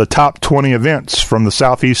named one of the top 20 events from the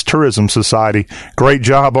Southeast Tourism Society. Great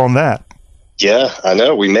job on that. Yeah, I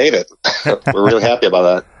know. We made it. We're really happy about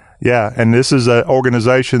that. Yeah, and this is an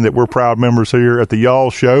organization that we're proud members here at the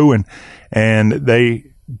Y'all Show, and they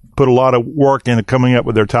put a lot of work into coming up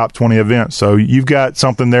with their top 20 events. So you've got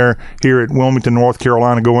something there here at Wilmington, North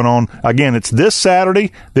Carolina going on. Again, it's this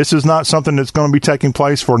Saturday. This is not something that's going to be taking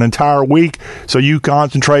place for an entire week. So you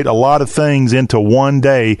concentrate a lot of things into one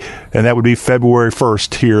day, and that would be February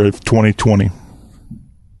 1st here of 2020.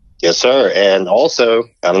 Yes, sir. And also,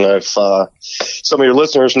 I don't know if some of your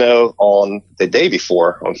listeners know, on the day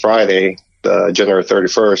before, on Friday, January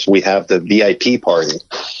 31st, we have the VIP party.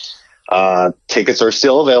 Tickets are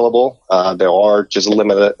still available. There are just a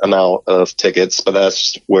limited amount of tickets, but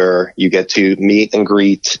that's where you get to meet and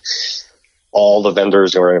greet all the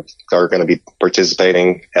vendors who are going to be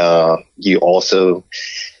participating. You also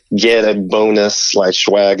get a bonus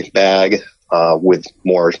swag bag with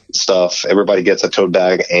more stuff. Everybody gets a tote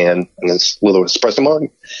bag and this little espresso mug.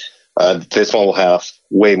 This one will have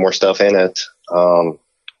way more stuff in it.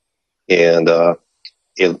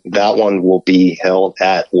 that one will be held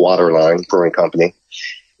at Waterline Brewing Company.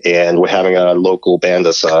 And we're having a local band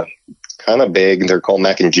that's kind of big. They're called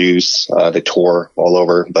Mac and Juice. They tour all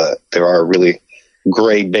over, but they are a really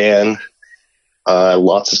great band.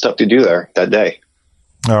 Lots of stuff to do there that day.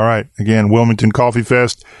 All right. Again, Wilmington Coffee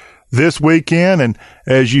Fest this weekend. And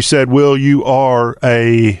as you said, Will, you are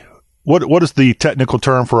what is the technical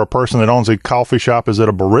term for a person that owns a coffee shop? Is it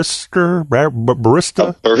a barista?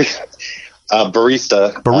 Barista?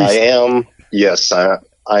 Barista.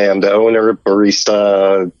 I am the owner,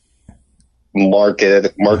 barista,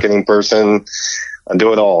 marketing person. I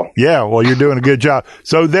do it all. Yeah, well, you're doing a good job.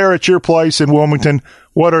 So there at your place in Wilmington,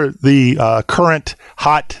 what are the current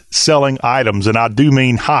hot selling items? And I do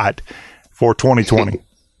mean hot for 2020.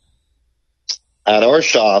 At our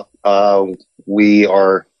shop,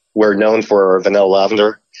 we're known for our vanilla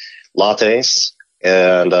lavender lattes,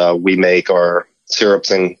 and we make our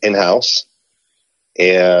syrups in-house.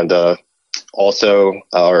 And also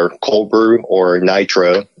our cold brew or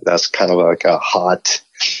nitro. That's kind of like a hot,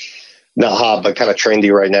 not hot, but kind of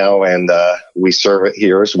trendy right now. And we serve it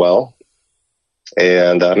here as well.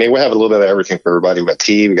 And I mean, we have a little bit of everything for everybody. We got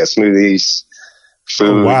tea, we got smoothies,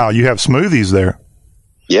 food. Oh, wow, you have smoothies there.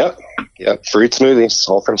 Yep. Fruit smoothies,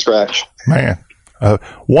 all from scratch. Man,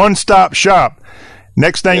 one-stop shop.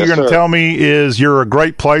 Next thing you're going to tell me is you're a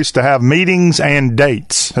great place to have meetings and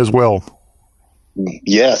dates as well.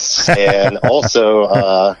 Yes, and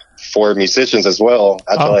also for musicians as well.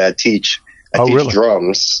 Actually, I teach really?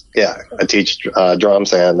 Drums. Yeah, I teach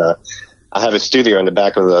drums, and I have a studio in the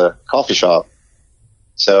back of the coffee shop.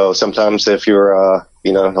 So sometimes if you're,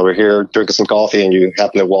 over here drinking some coffee and you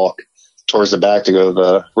happen to walk towards the back to go to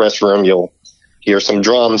the restroom, you'll hear some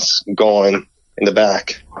drums going in the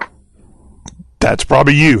back. That's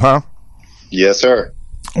probably you, huh? Yes, sir.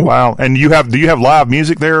 Wow. And do you have live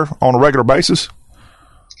music there on a regular basis?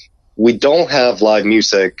 We don't have live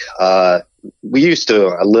music. We used to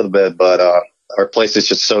a little bit, but our place is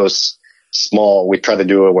just so small. We try to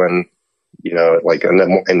do it when, like in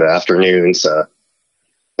the afternoons, but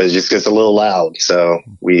it just gets a little loud. So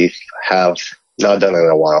we have not done it in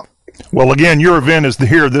a while. Well, again, your event is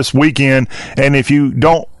here this weekend, and if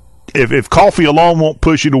coffee alone won't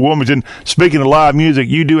push you to Wilmington, speaking of live music,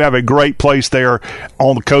 you do have a great place there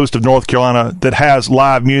on the coast of North Carolina that has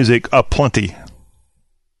live music aplenty.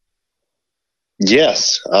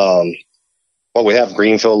 Yes. We have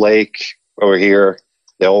Greenfield Lake over here.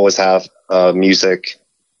 They always have music.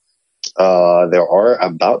 They are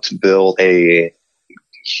about to build a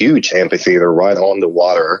huge amphitheater right on the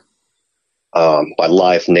water by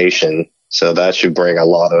Live Nation. So that should bring a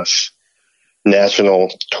lot of national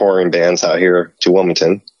touring bands out here to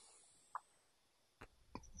Wilmington.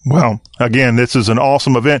 Well, again, this is an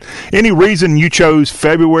awesome event. Any reason you chose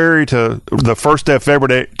February to the first day of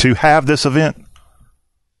February to have this event?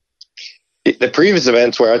 The previous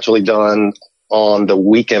events were actually done on the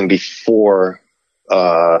weekend before,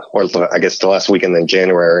 or I guess the last weekend in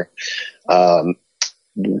January.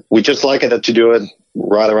 We just like it to do it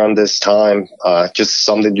right around this time, just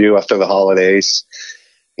something to do after the holidays.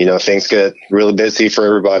 Things get really busy for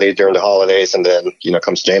everybody during the holidays, and then,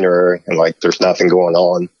 comes January and there's nothing going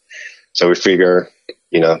on. So we figure,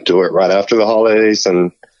 do it right after the holidays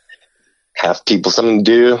and have people something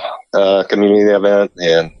to do, community event,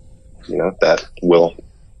 and, that will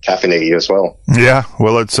caffeinate you as well. Yeah,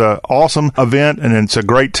 well, it's an awesome event, and it's a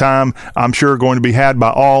great time, I'm sure, going to be had by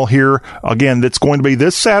all here. Again, it's going to be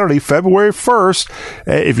this Saturday, February 1st.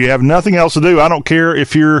 If you have nothing else to do, I don't care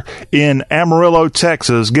if you're in Amarillo,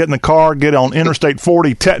 Texas, get in the car, get on Interstate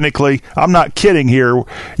 40. Technically, I'm not kidding here.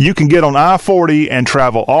 You can get on I-40 and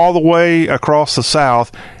travel all the way across the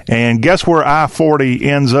South, and guess where I-40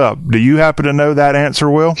 ends up? Do you happen to know that answer,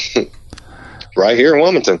 Will? Right here in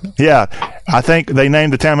Wilmington. Yeah. I think they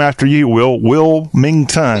named the town after you,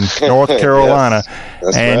 Wilmington, North Carolina.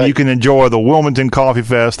 Yes, and right. You can enjoy the Wilmington Coffee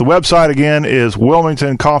Fest. The website, again, is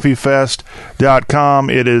wilmingtoncoffeefest.com.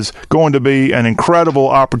 It is going to be an incredible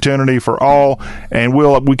opportunity for all. And,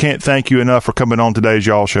 Will, we can't thank you enough for coming on today's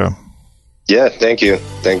Y'all Show. Yeah, thank you.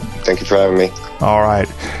 Thank you for having me. All right.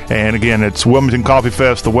 And, again, it's Wilmington Coffee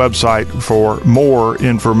Fest, the website for more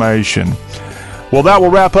information. Well, that will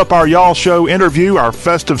wrap up our Y'all Show interview, our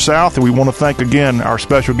Festive South. And we want to thank again our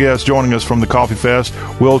special guest joining us from the Coffee Fest,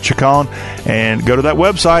 Will Chacon. And go to that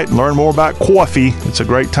website and learn more about coffee. It's a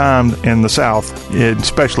great time in the South,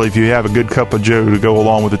 especially if you have a good cup of joe to go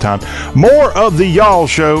along with the time. More of the Y'all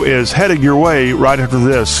Show is headed your way right after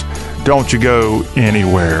this. Don't you go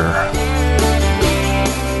anywhere.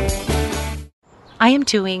 I am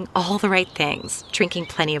doing all the right things, drinking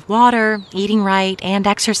plenty of water, eating right, and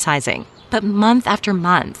exercising. But month after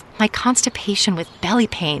month, my constipation with belly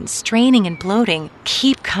pain, straining, and bloating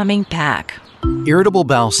keep coming back. Irritable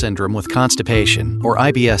bowel syndrome with constipation, or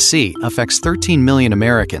IBS-C, affects 13 million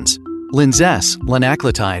Americans. Linzess,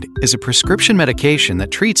 linaclotide, is a prescription medication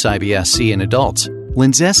that treats IBS-C in adults.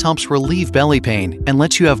 Linzess helps relieve belly pain and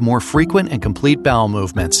lets you have more frequent and complete bowel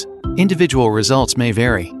movements. Individual results may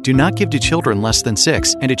vary. Do not give to children less than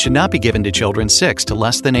 6, and it should not be given to children 6 to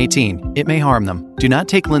less than 18. It may harm them. Do not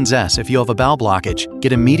take Linzess if you have a bowel blockage.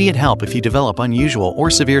 Get immediate help if you develop unusual or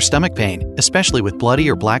severe stomach pain, especially with bloody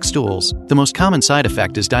or black stools. The most common side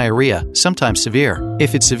effect is diarrhea, sometimes severe.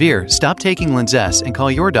 If it's severe, stop taking Linzess and call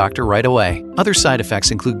your doctor right away. Other side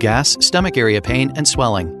effects include gas, stomach area pain, and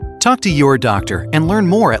swelling. Talk to your doctor and learn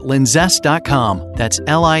more at linzess.com. That's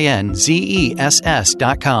LINZESS.com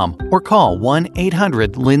or call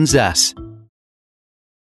 1-800-LINZESS.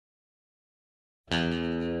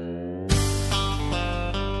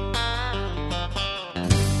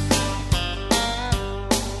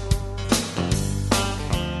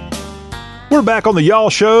 We're back on the Y'all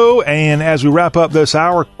Show, and as we wrap up this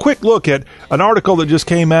hour, quick look at an article that just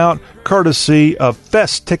came out courtesy of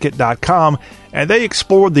FestTicket.com, and they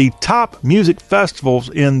explored the top music festivals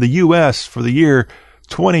in the U.S. for the year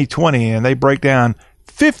 2020, and they break down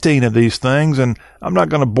 15 of these things, and I'm not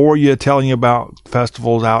going to bore you telling you about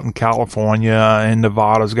festivals out in California, and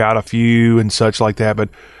Nevada's got a few and such like that, but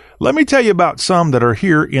let me tell you about some that are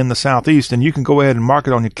here in the Southeast, and you can go ahead and mark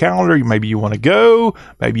it on your calendar. Maybe you want to go.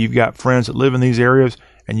 Maybe you've got friends that live in these areas,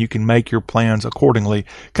 and you can make your plans accordingly.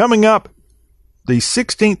 Coming up the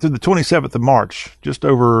 16th through the 27th of March, just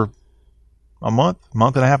over a month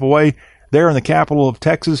and a half away, there in the capital of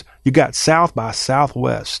Texas, you got South by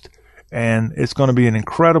Southwest, and it's going to be an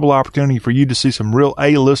incredible opportunity for you to see some real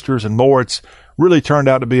A-listers and more. It's really turned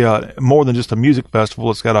out to be more than just a music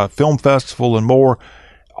festival. It's got a film festival and more.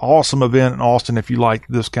 Awesome event in Austin if you like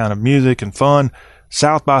this kind of music and fun.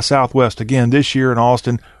 South by Southwest again this year in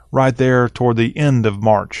Austin, right there toward the end of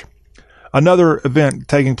March. Another event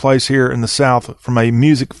taking place here in the South from a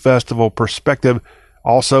music festival perspective,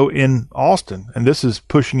 also in Austin, and this is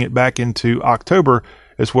pushing it back into October,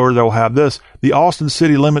 is where they'll have this, the Austin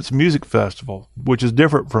City Limits Music Festival, which is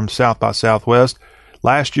different from South by Southwest.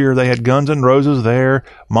 Last year they had Guns N' Roses there,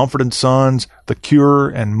 Mumford & Sons, The Cure,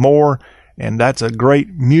 and more. And that's a great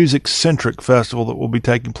music-centric festival that will be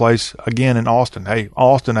taking place again in Austin. Hey,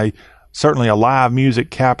 Austin, certainly a live music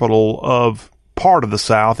capital of part of the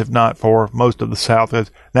South, if not for most of the South.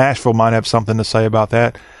 Nashville might have something to say about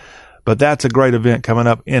that. But that's a great event coming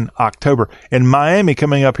up in October. In Miami,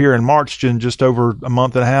 coming up here in March, in just over a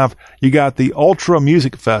month and a half, you got the Ultra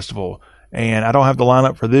Music Festival. And I don't have the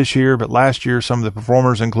lineup for this year, but last year some of the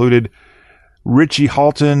performers included Richie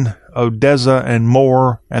Hawtin, Odessa, and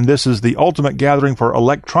more. And this is the ultimate gathering for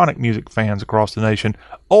electronic music fans across the nation.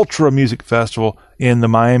 Ultra Music Festival in the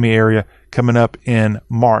Miami area coming up in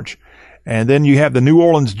March. And then you have the New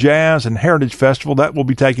Orleans Jazz and Heritage Festival. That will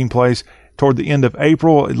be taking place toward the end of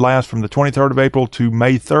April. It lasts from the 23rd of April to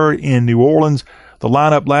May 3rd in New Orleans. The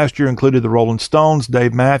lineup last year included the Rolling Stones,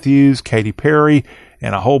 Dave Matthews, Katy Perry,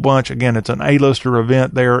 and a whole bunch. Again, it's an A-lister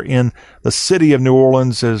event there in the city of New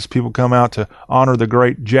Orleans as people come out to honor the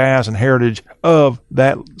great jazz and heritage of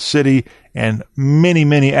that city. And many,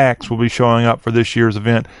 many acts will be showing up for this year's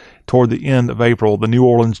event toward the end of April, the New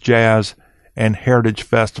Orleans Jazz and Heritage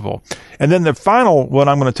Festival. And then the final one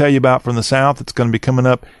I'm going to tell you about from the South that's going to be coming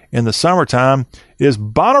up in the summertime is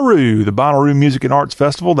Bonnaroo, the Bonnaroo Music and Arts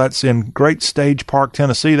Festival. That's in Great Stage Park,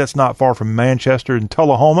 Tennessee. That's not far from Manchester and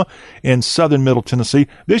Tullahoma in southern Middle Tennessee.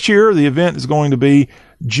 This year, the event is going to be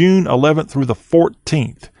June 11th through the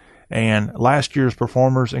 14th. And last year's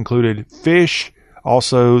performers included Fish,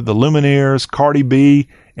 also the Lumineers, Cardi B,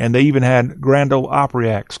 and they even had Grand Ole Opry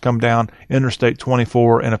acts come down Interstate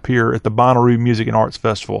 24 and appear at the Bonnaroo Music and Arts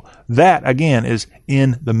Festival. That, again, is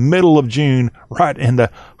in the middle of June, right in the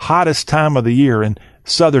hottest time of the year in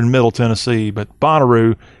southern Middle Tennessee. But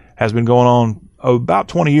Bonnaroo has been going on about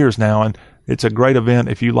 20 years now, and it's a great event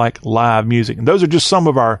if you like live music. And those are just some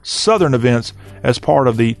of our southern events as part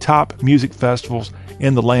of the top music festivals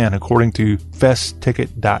in the land, according to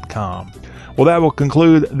FestTicket.com. Well, that will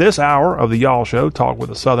conclude this hour of the Y'all Show, Talk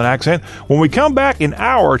with a Southern Accent. When we come back in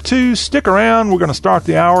hour two, stick around. We're going to start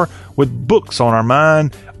the hour with books on our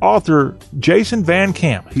mind. Author Jason Van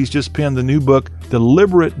Camp, he's just penned the new book,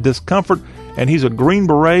 Deliberate Discomfort, and he's a Green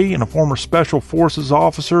Beret and a former Special Forces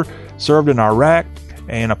officer, served in Iraq,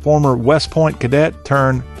 and a former West Point cadet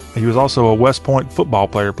he was also a West Point football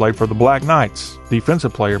player, played for the Black Knights,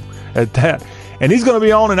 defensive player at that. And he's going to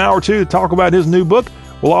be on in hour two to talk about his new book.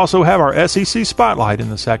 We'll also have our SEC Spotlight in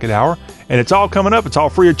the second hour, and it's all coming up. It's all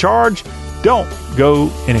free of charge. Don't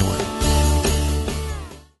go anywhere.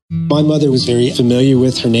 My mother was very familiar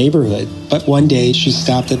with her neighborhood, but one day she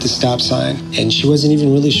stopped at the stop sign, and she wasn't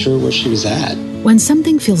even really sure where she was at. When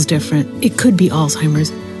something feels different, it could be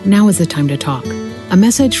Alzheimer's. Now is the time to talk. A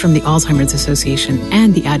message from the Alzheimer's Association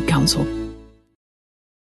and the Ad Council.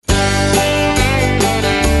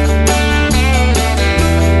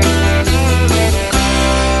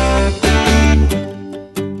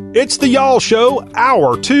 It's the Y'all Show,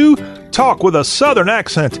 Hour 2, talk with a Southern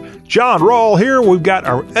accent. John Rawl here. We've got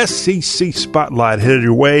our SEC Spotlight headed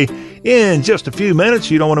your way in just a few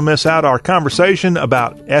minutes. You don't want to miss out our conversation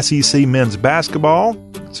about SEC men's basketball,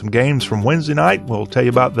 some games from Wednesday night. We'll tell you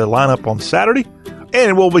about the lineup on Saturday,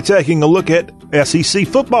 and we'll be taking a look at SEC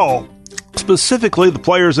football, specifically the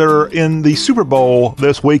players that are in the Super Bowl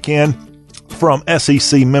this weekend from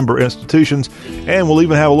SEC member institutions, and we'll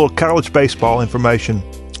even have a little college baseball information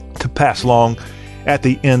to pass along at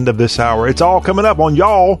the end of this hour. It's all coming up on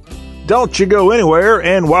Y'all. Don't you go anywhere.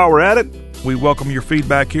 And while we're at it, we welcome your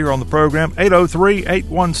feedback here on the program.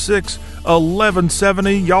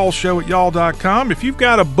 803-816-1170, y'allshow@y'all.com. If you've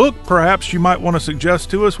got a book perhaps you might want to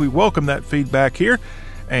suggest to us, we welcome that feedback here.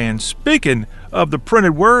 And speaking of the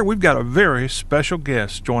printed word, we've got a very special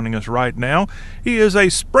guest joining us right now. He is a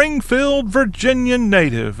Springfield, Virginia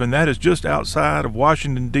native, and that is just outside of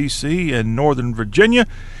Washington, D.C. in Northern Virginia.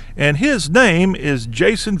 And his name is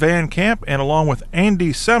Jason Van Camp, and along with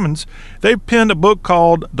Andy Simmons, they've penned a book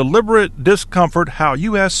called Deliberate Discomfort: How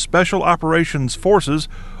U.S. Special Operations Forces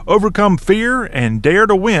Overcome Fear and Dare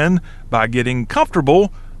to Win by Getting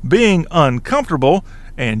Comfortable Being Uncomfortable.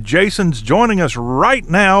 And Jason's joining us right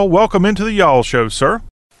now. Welcome into the Y'all Show, sir.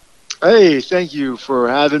 Hey, thank you for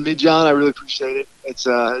having me, John. I really appreciate it. It's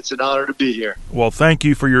an honor to be here. Well, thank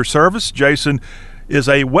you for your service. Jason is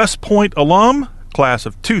a West Point alum, class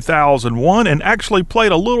of 2001, and actually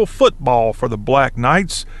played a little football for the Black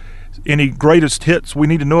Knights. Any greatest hits we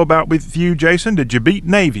need to know about with you, Jason? Did you beat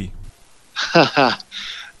Navy?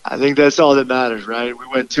 I think that's all that matters, right? We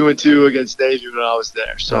went 2-2 against Navy when I was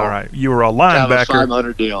there. So all right, you were a linebacker. Kind of a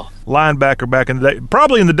 500 deal. Linebacker back in the day,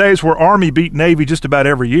 probably in the days where Army beat Navy just about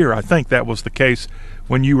every year. I think that was the case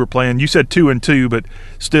when you were playing. You said 2-2, but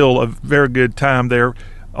still a very good time there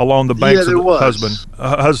along the banks of the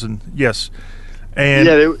Hudson. Yes.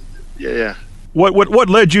 And yeah. What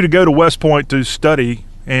led you to go to West Point to study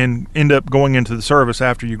and end up going into the service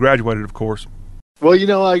after you graduated, of course? Well,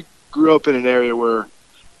 I grew up in an area where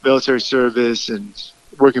military service and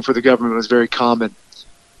working for the government was very common.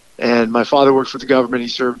 And my father worked for the government. He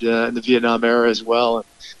served in the Vietnam era as well. And,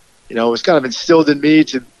 it was kind of instilled in me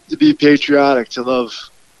to be patriotic, to love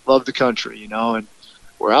the country, And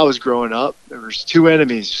where I was growing up, there was two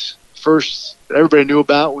enemies. First that everybody knew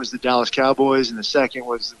about was the Dallas Cowboys, and the second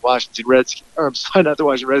was the Washington Redskins. Or I'm sorry, not the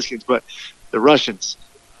Washington Redskins, but the Russians.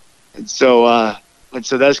 And so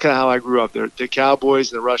that's kind of how I grew up. The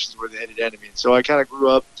Cowboys and the Russians were the hated enemy. And so I kind of grew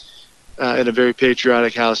up in a very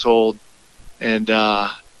patriotic household, and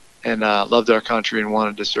loved our country and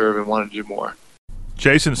wanted to serve and wanted to do more.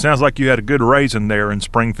 Jason, it sounds like you had a good raising there in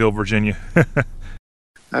Springfield, Virginia.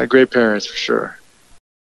 Great parents, for sure.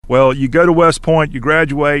 Well, you go to West Point, you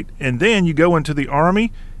graduate, and then you go into the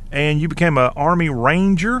Army, and you became an Army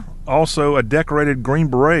Ranger, also a decorated Green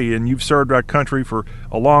Beret, and you've served our country for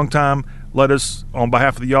a long time. Let us, on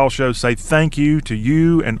behalf of the Y'all Show, say thank you to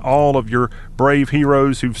you and all of your brave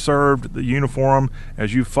heroes who've served the uniform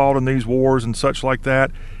as you've fought in these wars and such like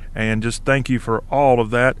that, and just thank you for all of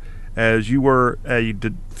that. As you were a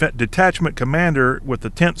detachment commander with the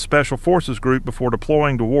 10th Special Forces Group before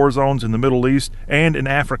deploying to war zones in the Middle East and in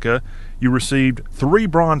Africa. You received 3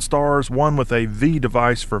 Bronze Stars, one with a V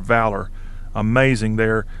device for valor. Amazing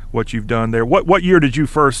there, what you've done there. What year did you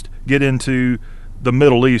first get into the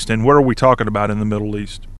Middle East, and what are we talking about in the Middle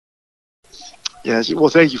East? Yes, well,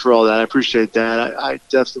 thank you for all that. I appreciate that. I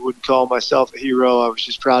definitely wouldn't call myself a hero. I was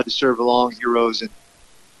just proud to serve along heroes and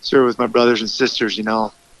serve with my brothers and sisters,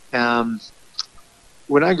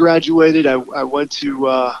 When I graduated, I went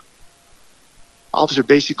to officer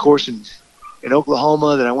basic course in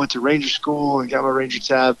Oklahoma. Then I went to Ranger School and got my Ranger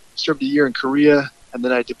tab. Served a year in Korea, and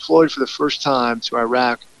then I deployed for the first time to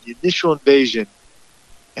Iraq, the initial invasion,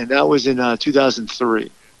 and that was in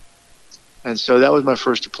 2003. And so that was my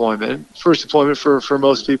first deployment. First deployment for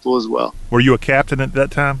most people as well. Were you a captain at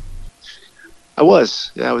that time? I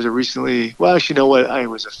was. Yeah, I was I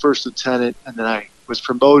was a first lieutenant, and then I was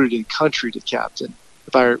promoted in country to captain,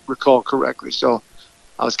 if I recall correctly. So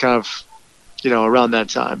I was kind of, around that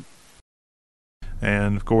time.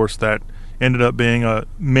 And, of course, that ended up being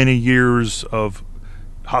many years of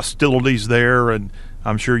hostilities there, and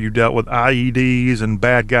I'm sure you dealt with IEDs and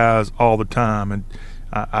bad guys all the time. And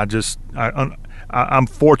I'm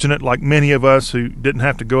fortunate, like many of us who didn't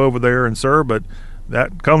have to go over there and serve, but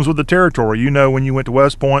that comes with the territory. You know, when you went to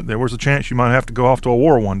West Point, there was a chance you might have to go off to a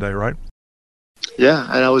war one day, right? Yeah,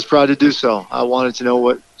 and I was proud to do so. I wanted to know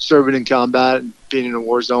what serving in combat and being in a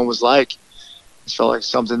war zone was like. It felt like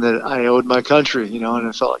something that I owed my country, you know, and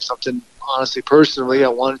it felt like something, honestly, personally, I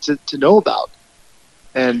wanted to know about.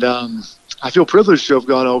 And I feel privileged to have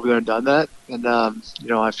gone over there and done that. And, you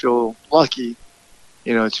know, I feel lucky,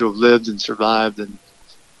 you know, to have lived and survived and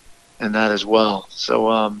that as well.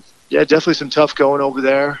 So, yeah, definitely some tough going over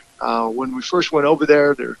there. When we first went over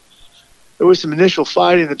there was some initial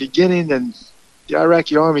fighting in the beginning, and the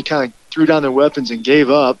Iraqi army kind of threw down their weapons and gave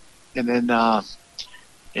up. And then,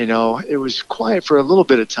 you know, it was quiet for a little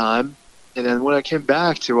bit of time. And then when I came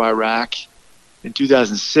back to Iraq in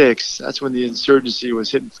 2006, that's when the insurgency was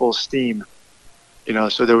hitting full steam. You know,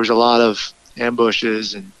 so there was a lot of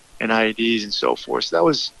ambushes and IEDs and so forth. So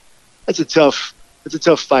that's a tough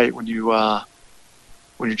fight when you're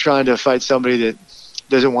trying to fight somebody that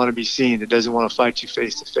doesn't want to be seen, that doesn't want to fight you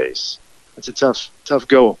face to face. That's a tough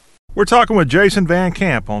go. We're talking with Jason Van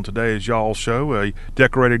Camp on today's Y'all Show, a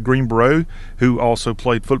decorated Green Beret who also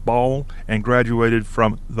played football and graduated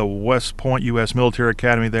from the West Point U.S. Military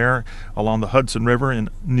Academy there along the Hudson River in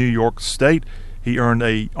New York State. He earned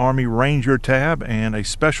a Army Ranger tab and a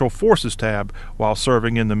Special Forces tab while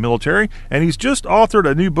serving in the military, and he's just authored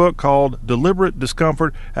a new book called Deliberate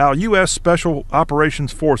Discomfort: How U.S. Special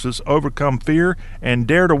Operations Forces Overcome Fear and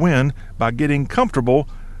Dare to Win by Getting Comfortable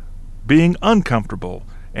Being Uncomfortable.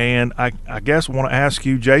 And I guess I want to ask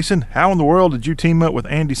you, Jason, how in the world did you team up with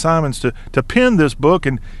Andy Simons to pen this book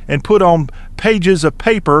and put on pages of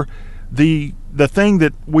paper the thing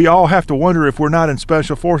that we all have to wonder if we're not in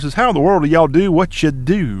Special Forces? How in the world do y'all do what you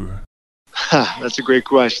do? That's a great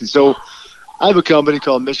question. So I have a company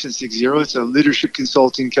called Mission 60. It's a leadership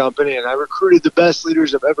consulting company, and I recruited the best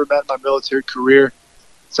leaders I've ever met in my military career,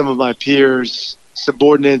 some of my peers,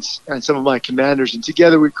 subordinates, and some of my commanders. And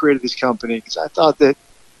together we created this company because I thought that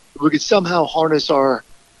if we could somehow harness our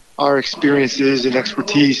experiences and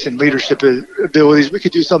expertise and leadership abilities, we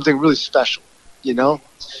could do something really special, you know?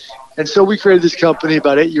 And so we created this company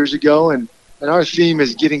about 8 years ago, and our theme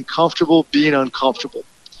is getting comfortable being uncomfortable.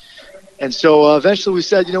 And so eventually we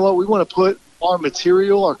said, you know what, we want to put our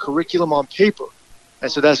material, our curriculum on paper.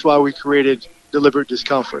 And so that's why we created Deliberate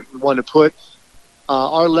Discomfort. We wanted to put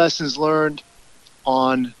our lessons learned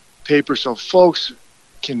on paper so folks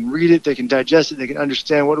can read it, they can digest it, they can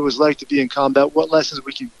understand what it was like to be in combat, what lessons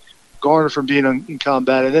we can garner from being in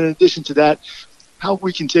combat. And then in addition to that, how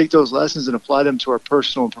we can take those lessons and apply them to our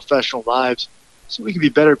personal and professional lives so we can be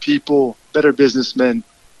better people, better businessmen,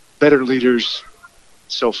 better leaders,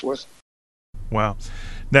 so forth. Wow.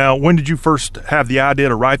 Now, when did you first have the idea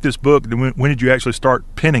to write this book? When did you actually start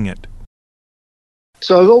penning it?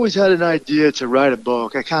 So I've always had an idea to write a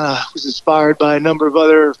book. I kind of was inspired by a number of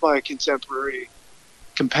other my contemporary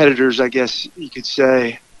competitors, I guess you could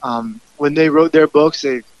say. When they wrote their books,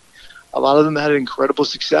 a lot of them had incredible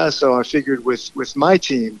success. So I figured with my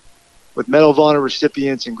team, with Medal of Honor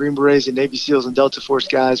recipients and Green Berets and Navy SEALs and Delta Force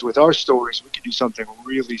guys, with our stories, we could do something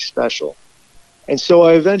really special. And so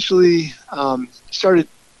I eventually started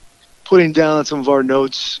putting down some of our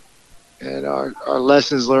notes and our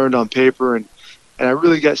lessons learned on paper. And I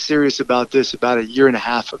really got serious about this about a year and a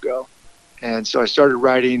half ago. And so I started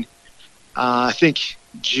writing, I think,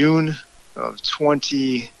 June of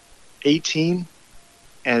 2018,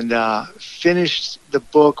 and finished the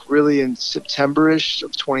book really in September-ish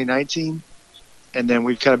of 2019. And then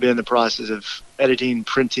we've kind of been in the process of editing,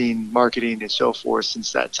 printing, marketing, and so forth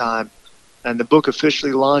since that time. And the book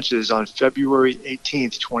officially launches on February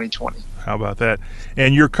 18th, 2020. How about that?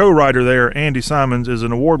 And your co-writer there, Andy Simons, is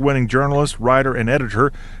an award-winning journalist, writer, and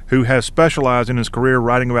editor who has specialized in his career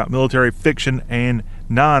writing about military fiction and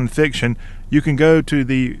nonfiction. You can go to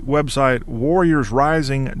the website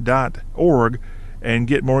warriorsrising.org and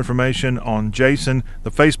get more information on Jason,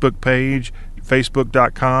 the Facebook page,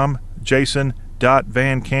 facebook.com,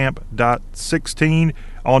 jason.vancamp.16.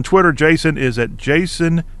 On Twitter, Jason is at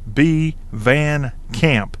Jason B. Van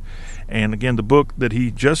Camp. And again, the book that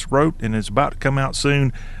he just wrote and is about to come out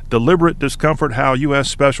soon, Deliberate Discomfort: How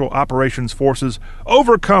U.S. Special Operations Forces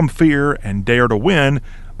Overcome Fear and Dare to Win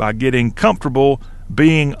by Getting Comfortable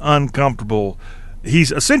Being Uncomfortable.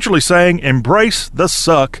 He's essentially saying, embrace the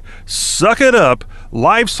suck it up.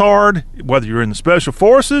 Life's hard, whether you're in the Special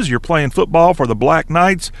Forces, you're playing football for the Black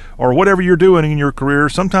Knights, or whatever you're doing in your career.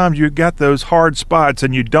 Sometimes you got those hard spots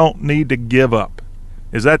and you don't need to give up.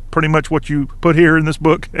 Is that pretty much what you put here in this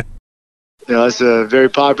book? It's a very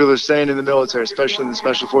popular saying in the military, especially in the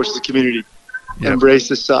Special Forces community. Yep. Embrace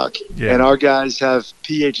the suck. Yeah. And our guys have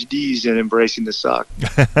PhDs in embracing the suck.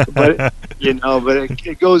 But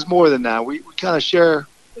it goes more than that. We kind of share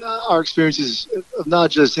our experiences of not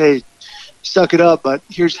just, hey, suck it up, but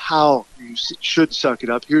here's how you should suck it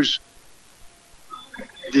up. Here's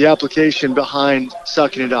the application behind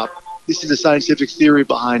sucking it up. This is the scientific theory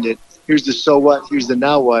behind it. Here's the so what, here's the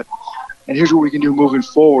now what, and here's what we can do moving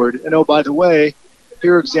forward. And oh, by the way,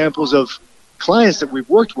 here are examples of clients that we've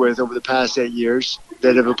worked with over the past 8 years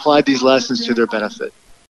that have applied these lessons to their benefit.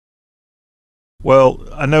 Well,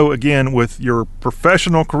 I know, again, with your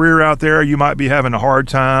professional career out there, you might be having a hard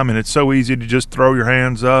time, and it's so easy to just throw your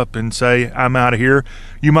hands up and say, I'm out of here.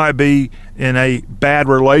 You might be in a bad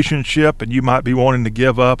relationship, and you might be wanting to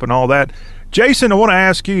give up and all that. Jason, I want to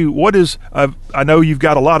ask you, I know you've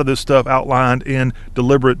got a lot of this stuff outlined in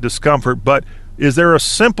Deliberate Discomfort, but is there a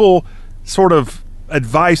simple sort of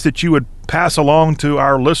advice that you would pass along to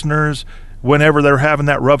our listeners whenever they're having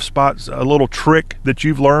that rough spot, a little trick that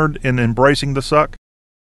you've learned in embracing the suck?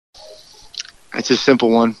 It's a simple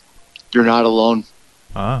one. You're not alone.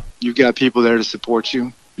 Uh-huh. You've got people there to support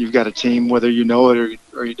you. You've got a team, whether you know it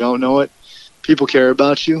or you don't know it. People care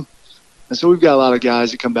about you. And so we've got a lot of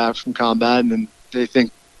guys that come back from combat and then they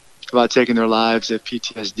think about taking their lives, they have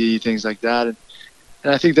PTSD, things like that. And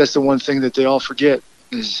I think that's the one thing that they all forget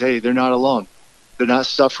is, hey, they're not alone. They're not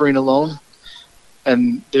suffering alone.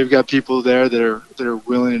 And they've got people there that are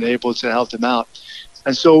willing and able to help them out.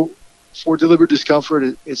 And so for Deliberate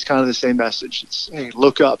Discomfort, it's kind of the same message. It's, hey,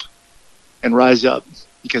 look up and rise up,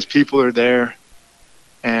 because people are there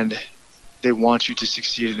and they want you to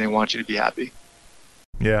succeed and they want you to be happy.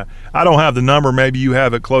 Yeah. I don't have the number. Maybe you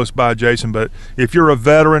have it close by, Jason, but if you're a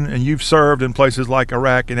veteran and you've served in places like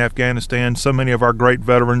Iraq and Afghanistan, so many of our great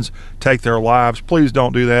veterans take their lives. Please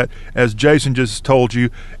don't do that. As Jason just told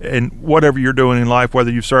you, and whatever you're doing in life,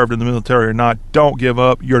 whether you've served in the military or not, don't give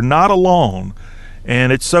up. You're not alone.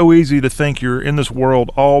 And it's so easy to think you're in this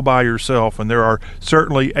world all by yourself. And there are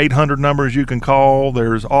certainly 800 numbers you can call.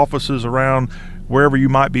 There's offices around wherever you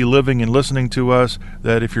might be living and listening to us,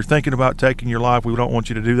 that if you're thinking about taking your life, we don't want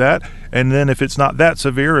you to do that. And then if it's not that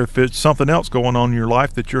severe, if it's something else going on in your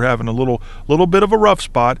life that you're having a little bit of a rough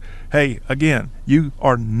spot, hey, again, you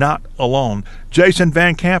are not alone. Jason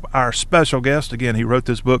Van Camp, our special guest. Again, he wrote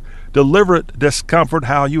this book, Deliberate Discomfort,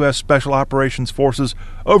 How U.S. Special Operations Forces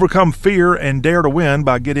Overcome Fear and Dare to Win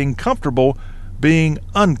by Getting Comfortable Being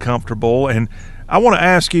Uncomfortable. And I want to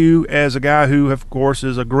ask you, as a guy who, of course,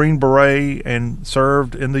 is a Green Beret and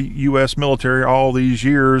served in the U.S. military all these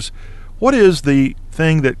years, what is the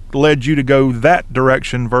thing that led you to go that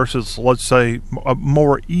direction versus, let's say, a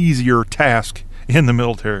more easier task in the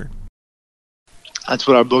military? That's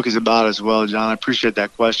what our book is about as well, John. I appreciate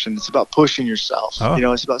that question. It's about pushing yourself. Oh.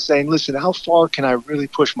 It's about saying, listen, how far can I really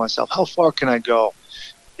push myself? How far can I go?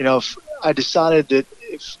 If I decided that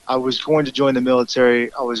if I was going to join the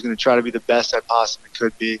military, I was going to try to be the best I possibly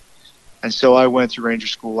could be. And so I went through Ranger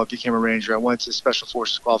School. I became a Ranger. I went to the Special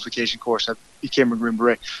Forces qualification course. I became a Green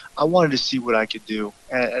Beret. I wanted to see what I could do.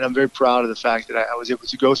 And I'm very proud of the fact that I was able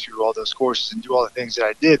to go through all those courses and do all the things that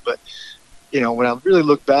I did. But, when I really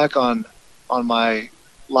look back on my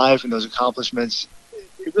life and those accomplishments,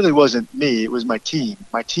 it really wasn't me. It was my team.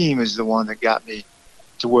 My team is the one that got me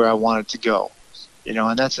to where I wanted to go.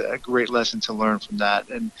 And that's a great lesson to learn from that.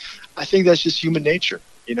 And I think that's just human nature,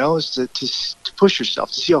 is to push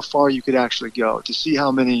yourself, to see how far you could actually go, to see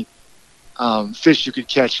how many fish you could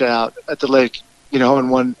catch out at the lake, in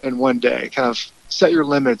one day. Kind of set your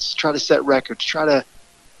limits, try to set records, try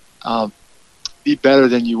to be better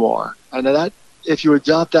than you are. And that, if you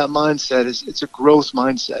adopt that mindset, it's a growth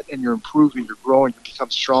mindset, and you're improving, you're growing, you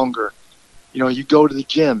become stronger. You go to the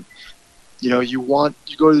gym. You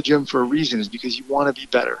go to the gym for a reason, is because you want to be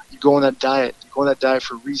better. You go on that diet. You go on that diet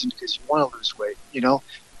for a reason, because you want to lose weight.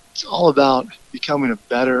 It's all about becoming a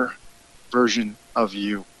better version of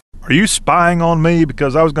you. Are you spying on me?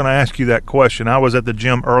 Because I was going to ask you that question. I was at the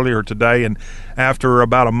gym earlier today, and after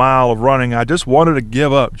about a mile of running, I just wanted to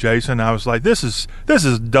give up, Jason. I was like, this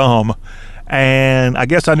is dumb. And I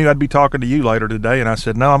guess I knew I'd be talking to you later today, and I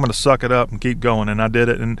said, no, I'm going to suck it up and keep going. And I did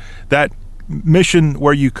it. And that mission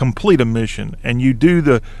where you complete a mission and you do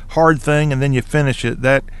the hard thing and then you finish it,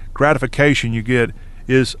 that gratification you get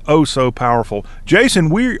is oh so powerful. Jason,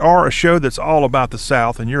 we are a show that's all about the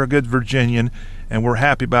South, and you're a good Virginian, and we're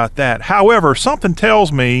happy about that. However, something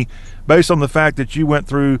tells me, based on the fact that you went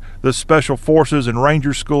through the Special Forces and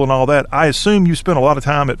Ranger School and all that, I assume you spent a lot of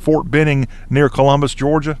time at Fort Benning near Columbus,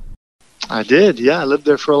 Georgia? I did, yeah. I lived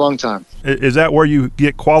there for a long time. Is that where you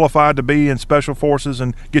get qualified to be in Special Forces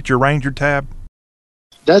and get your Ranger tab?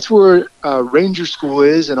 That's where Ranger School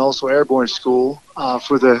is, and also Airborne School.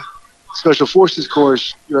 For the Special Forces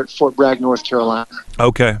course, you're at Fort Bragg, North Carolina.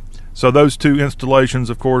 Okay. So those two installations,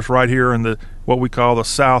 of course, right here in what we call the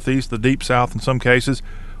Southeast, the Deep South in some cases.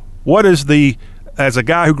 What is as a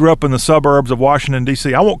guy who grew up in the suburbs of Washington,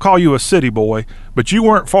 D.C., I won't call you a city boy, but you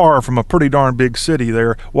weren't far from a pretty darn big city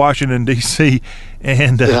there, Washington, D.C.,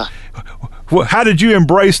 and how did you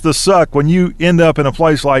embrace the suck when you end up in a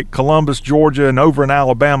place like Columbus, Georgia, and over in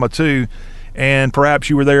Alabama, too, and perhaps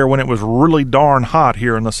you were there when it was really darn hot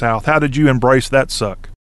here in the South? How did you embrace that suck?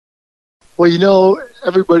 Well,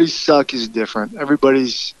 everybody's suck is different.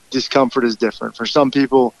 Everybody's discomfort is different. For some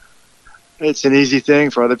people, it's an easy thing.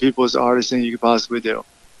 For other people, it's the hardest thing you could possibly do.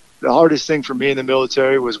 The hardest thing for me in the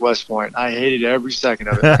military was West Point. I hated every second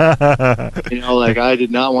of it. I did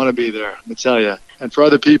not want to be there, let me tell you. And for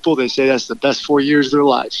other people, they say that's the best 4 years of their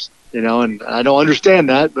lives, and I don't understand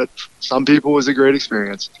that, but some people it was a great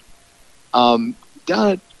experience. Down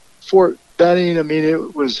at Fort Benning,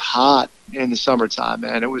 it was hot in the summertime,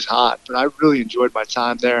 man. It was hot, but I really enjoyed my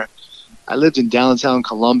time there. I lived in downtown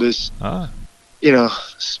Columbus.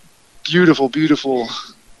 Beautiful, beautiful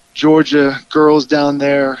Georgia girls down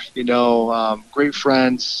there, great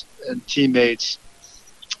friends and teammates.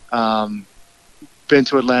 Been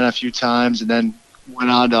to Atlanta a few times and then went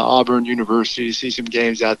on to Auburn University to see some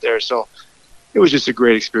games out there. So it was just a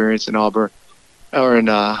great experience in Auburn, or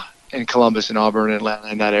in Columbus and Auburn and Atlanta,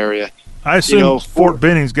 in that area. I assume Fort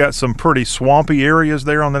Benning's got some pretty swampy areas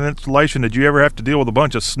there on that installation. Did you ever have to deal with a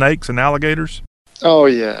bunch of snakes and alligators? Oh,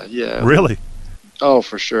 yeah. Really? Oh,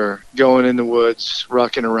 for sure. Going in the woods,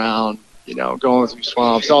 rucking around, going through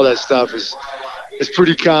swamps, all that stuff is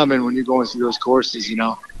pretty common when you're going through those courses,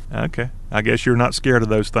 Okay. I guess you're not scared of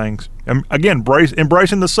those things. Again,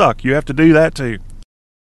 embracing the suck. You have to do that too.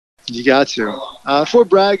 You got to. Fort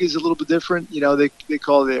Bragg is a little bit different. They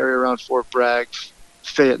call the area around Fort Bragg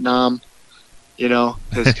Vietnam,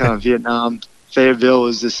 it's kind of Vietnam. Fayetteville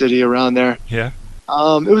is the city around there. Yeah.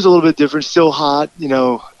 It was a little bit different, still hot, there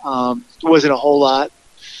wasn't a whole lot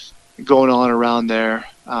going on around there.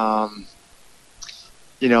 But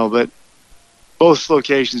both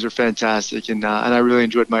locations are fantastic, and I really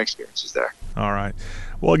enjoyed my experiences there. All right.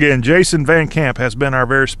 Well, again, Jason Van Camp has been our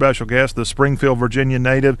very special guest, the Springfield, Virginia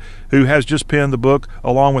native, who has just penned the book,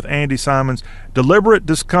 along with Andy Simons, Deliberate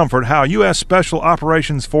Discomfort, How U.S. Special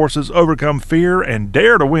Operations Forces Overcome Fear and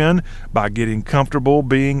Dare to Win by Getting Comfortable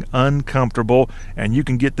Being Uncomfortable. And you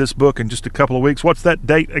can get this book in just a couple of weeks. What's that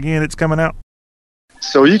date again it's coming out?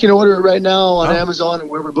 So you can order it right now on Amazon and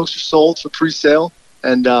wherever books are sold for pre-sale.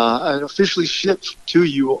 And officially shipped to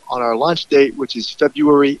you on our launch date, which is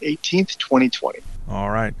February 18th, 2020. All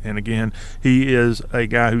right. And again, he is a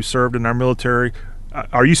guy who served in our military.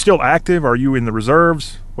 Are you still active? Are you in the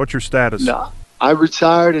reserves? What's your status? No, I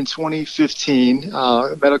retired in 2015,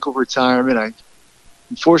 medical retirement. I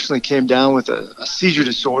unfortunately came down with a seizure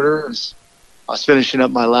disorder. I was finishing up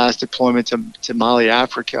my last deployment to Mali,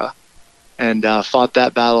 Africa, and fought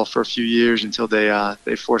that battle for a few years until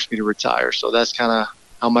they forced me to retire. So that's kind of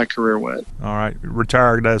how my career went. All right.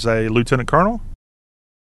 Retired as a lieutenant colonel?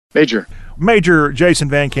 Major Jason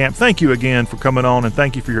Van Camp, thank you again for coming on, and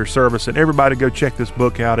thank you for your service. And everybody go check this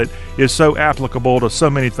book out. It is so applicable to so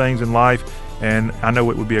many things in life, and I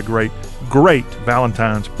know it would be a great, great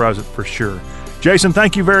Valentine's present for sure. Jason,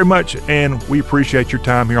 thank you very much, and we appreciate your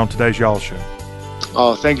time here on today's Y'all Show.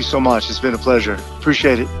 Oh, thank you so much. It's been a pleasure.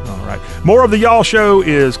 Appreciate it. All right. More of the Y'all Show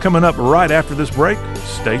is coming up right after this break.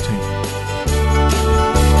 Stay tuned.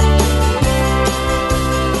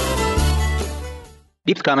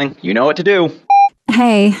 Beep's coming. You know what to do.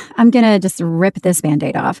 Hey, I'm gonna just rip this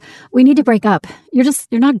Band-Aid off. We need to break up. You're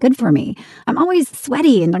not good for me. I'm always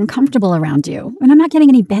sweaty and uncomfortable around you, and I'm not getting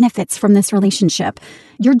any benefits from this relationship.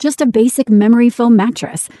 You're just a basic memory foam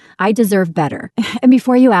mattress. I deserve better. And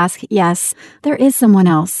before you ask, yes, there is someone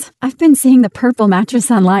else. I've been seeing the Purple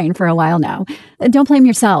mattress online for a while now. Don't blame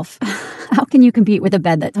yourself. How can you compete with a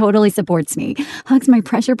bed that totally supports me, hugs my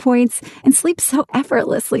pressure points, and sleeps so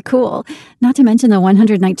effortlessly cool? Not to mention the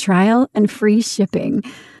 100-night trial and free shipping.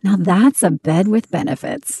 Now that's a bed with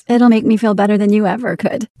benefits. It'll make me feel better than you ever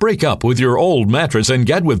could. Break up with your old mattress and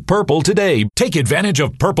get with Purple today. Take advantage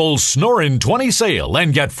of Purple's Snorin' 20 sale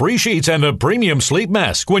and get free sheets and a premium sleep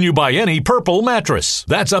mask when you buy any Purple mattress.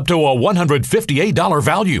 That's up to a $158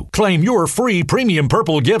 value. Claim your free premium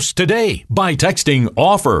Purple gifts today by texting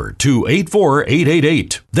OFFER to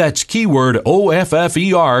 84888. That's keyword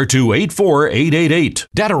OFFER to 84888.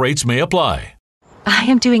 Data rates may apply. I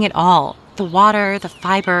am doing it all. The water, the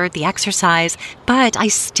fiber, the exercise, but I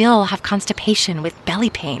still have constipation with belly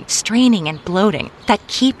pain, straining, and bloating that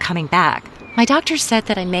keep coming back. My doctor said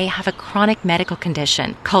that I may have a chronic medical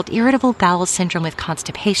condition called irritable bowel syndrome with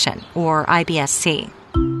constipation, or IBS-C.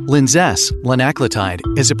 Linzess, linaclotide,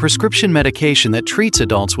 is a prescription medication that treats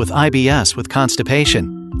adults with IBS with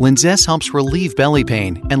constipation. Linzess helps relieve belly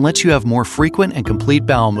pain and lets you have more frequent and complete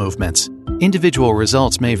bowel movements. Individual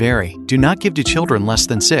results may vary. Do not give to children less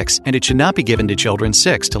than 6, and it should not be given to children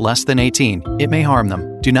 6 to less than 18. It may harm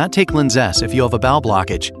them. Do not take Linzess if you have a bowel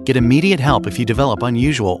blockage. Get immediate help if you develop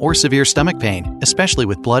unusual or severe stomach pain, especially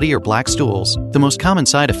with bloody or black stools. The most common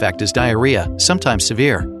side effect is diarrhea, sometimes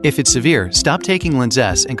severe. If it's severe, stop taking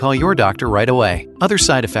Linzess and call your doctor right away. Other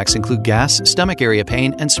side effects include gas, stomach area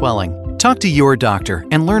pain, and swelling. Talk to your doctor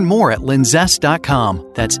and learn more at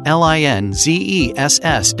linzess.com. That's LINZESS.com.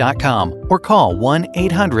 Or call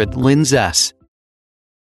 1-800-LINZESS.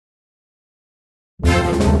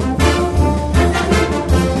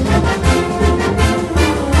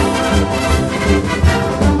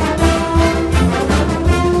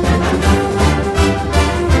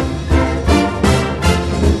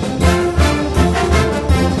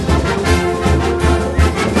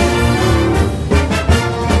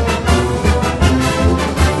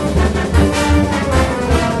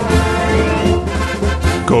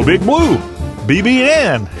 Go Big Blue,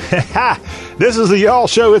 BBN. This is the Y'all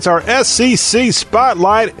Show. It's our SEC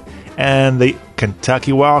Spotlight, and the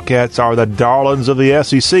Kentucky Wildcats are the darlings of the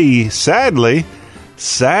SEC. Sadly,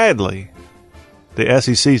 the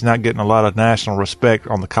SEC is not getting a lot of national respect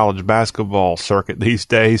on the college basketball circuit these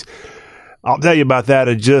days. I'll tell you about that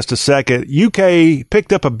in just a second. UK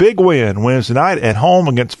picked up a big win Wednesday night at home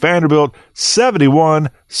against Vanderbilt,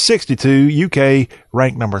 71-62. UK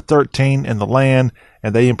ranked number 13 in the land,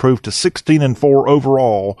 and they improved to 16-4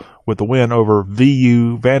 overall with the win over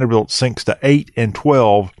VU. Vanderbilt sinks to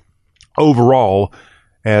 8-12 overall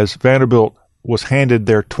as Vanderbilt was handed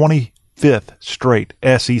their 25th straight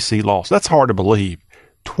SEC loss. That's hard to believe.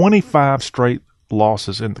 25 straight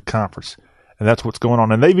losses in the conference. And that's what's going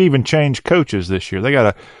on. And they've even changed coaches this year. They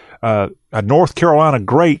got a North Carolina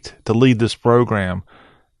great to lead this program,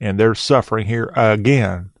 and they're suffering here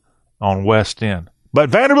again on West End. But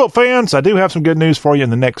Vanderbilt fans, I do have some good news for you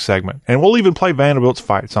in the next segment. And we'll even play Vanderbilt's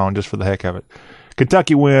fight song just for the heck of it.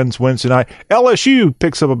 Kentucky wins Wednesday night. LSU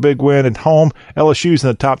picks up a big win at home. LSU's in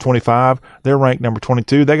the top 25. They're ranked number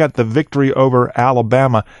 22. They got the victory over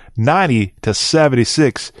Alabama,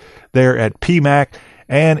 90-76 there at PMAC.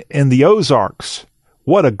 And in the Ozarks,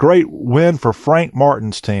 what a great win for Frank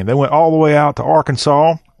Martin's team. They went all the way out to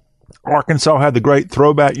Arkansas. Arkansas had the great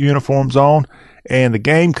throwback uniforms on, and the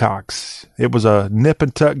Gamecocks. It was a nip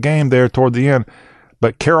and tuck game there toward the end.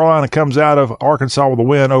 But Carolina comes out of Arkansas with a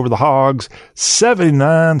win over the Hogs,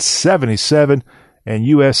 79-77, and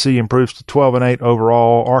USC improves to 12-8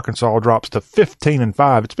 overall. Arkansas drops to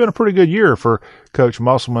 15-5. It's been a pretty good year for Coach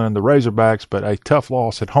Musselman and the Razorbacks, but a tough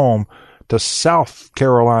loss at home to South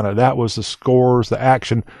Carolina. That was the scores, the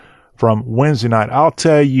action from Wednesday night. I'll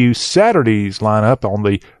tell you Saturday's lineup on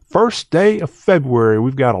the first day of February.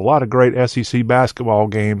 We've got a lot of great SEC basketball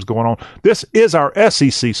games going on. This is our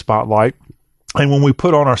SEC Spotlight. And when we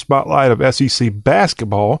put on our spotlight of SEC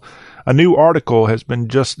basketball, a new article it's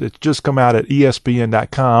just come out at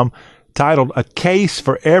ESPN.com titled "A Case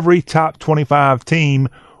for Every Top 25 Team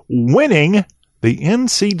Winning the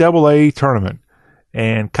NCAA Tournament."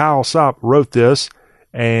 And Kyle Sopp wrote this.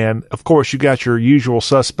 And, of course, you got your usual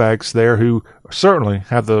suspects there who certainly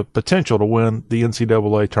have the potential to win the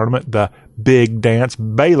NCAA tournament. The big dance.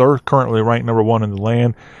 Baylor, currently ranked number 1 in the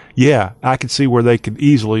land. Yeah, I could see where they could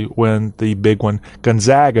easily win the big one.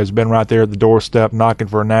 Gonzaga has been right there at the doorstep knocking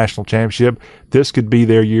for a national championship. This could be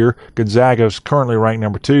their year. Gonzaga is currently ranked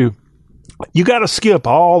number 2. You got to skip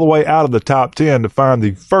all the way out of the top 10 to find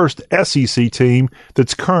the first SEC team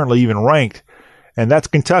that's currently even ranked. And that's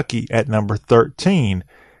Kentucky at number 13.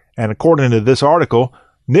 And according to this article,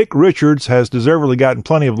 Nick Richards has deservedly gotten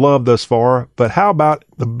plenty of love thus far, but how about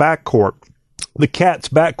the backcourt? The Cats'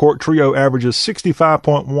 backcourt trio averages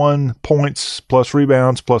 65.1 points plus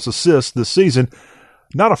rebounds plus assists this season.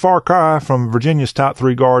 Not a far cry from Virginia's top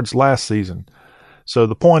 3 guards last season. So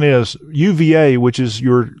the point is, UVA, which is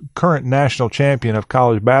your current national champion of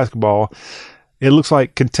college basketball, it looks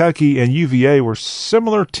like Kentucky and UVA were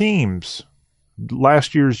similar teams.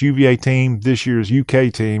 Last year's UVA team, this year's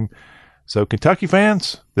UK team. So Kentucky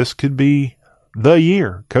fans, this could be the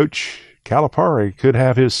year. Coach Calipari could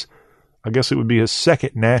have his, I guess it would be his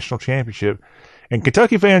second national championship. And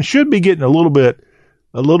Kentucky fans should be getting a little bit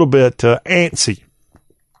antsy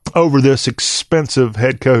over this expensive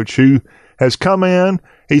head coach who has come in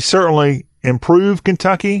He certainly improved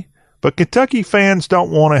Kentucky, but Kentucky fans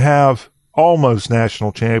don't want to have almost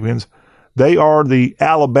national champions. They are the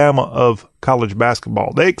Alabama of college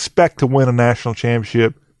basketball. They expect to win a national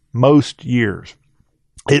championship most years.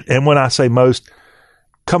 And when I say most,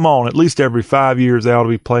 come on, at least every 5 years they ought to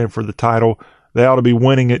be playing for the title. They ought to be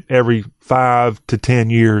winning it every 5 to 10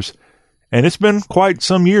 years. And it's been quite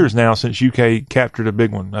some years now since UK captured a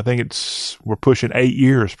big one. I think we're pushing 8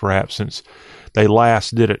 years perhaps since they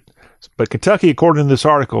last did it. But Kentucky, according to this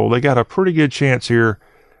article, they got a pretty good chance here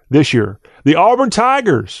this year. The Auburn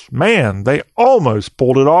Tigers, man, they almost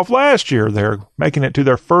pulled it off last year. They're making it to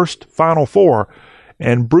their first Final Four.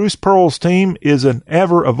 And Bruce Pearl's team is an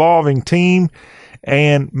ever-evolving team.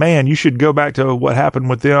 And, man, you should go back to what happened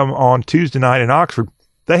with them on Tuesday night in Oxford.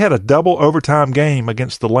 They had a double overtime game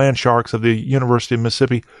against the Land Sharks of the University of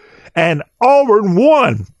Mississippi, and Auburn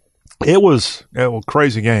won. It was a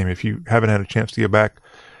crazy game. If you haven't had a chance to get back,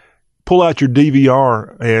 pull out your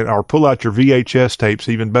DVR or pull out your VHS tapes,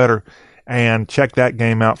 even better, and check that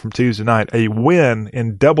game out from Tuesday night. A win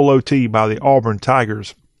in double OT by the Auburn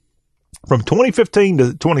Tigers. From 2015 to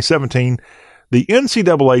 2017, the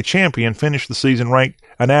NCAA champion finished the season ranked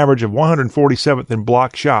an average of 147th in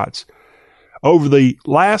block shots. Over the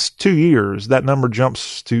last 2 years, that number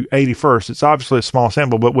jumps to 81st. It's obviously a small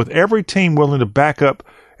sample, but with every team willing to back up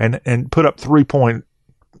and put up 3-point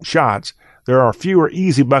shots, there are fewer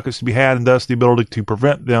easy buckets to be had, and thus the ability to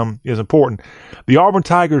prevent them is important. The Auburn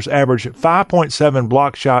Tigers average 5.7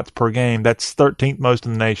 block shots per game. That's 13th most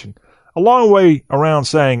in the nation. A long way around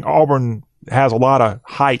saying Auburn has a lot of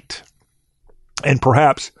height, and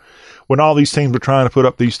perhaps when all these teams are trying to put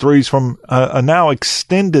up these threes from a now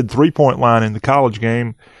extended 3-point line in the college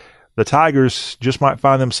game, the Tigers just might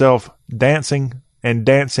find themselves dancing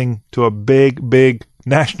to a big, big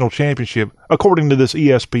national championship, according to this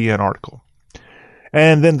ESPN article.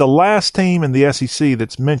 And then the last team in the SEC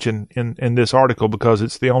that's mentioned in this article, because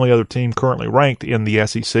it's the only other team currently ranked in the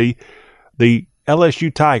SEC, the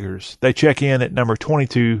LSU Tigers. They check in at number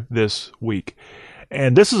 22 this week.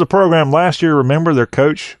 And this is a program last year, remember, their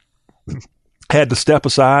coach had to step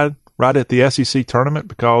aside right at the SEC tournament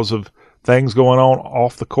because of things going on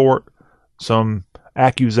off the court, some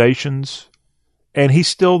accusations, and he's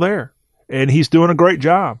still there, and he's doing a great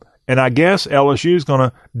job. And I guess LSU is going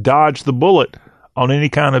to dodge the bullet on any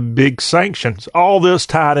kind of big sanctions. All this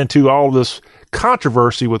tied into all this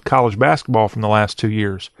controversy with college basketball from the last 2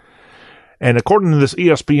 years. And according to this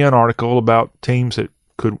ESPN article about teams that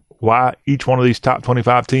why each one of these top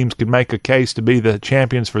 25 teams could make a case to be the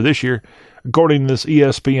champions for this year, according to this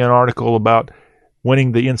ESPN article about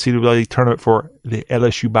winning the NCAA tournament for the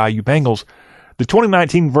LSU Bayou Bengals, the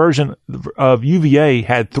 2019 version of UVA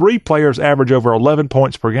had 3 players average over 11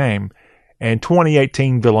 points per game, and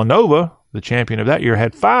 2018 Villanova, the champion of that year,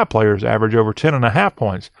 had 5 players average over 10.5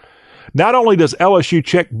 points. Not only does LSU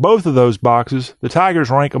check both of those boxes, the Tigers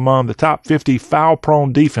rank among the top 50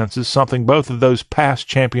 foul-prone defenses, something both of those past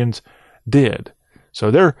champions did.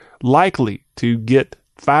 So they're likely to get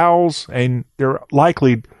fouls, and they're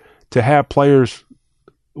likely to have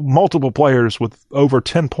multiple players with over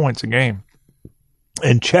 10 points a game.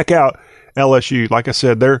 And check out LSU. Like I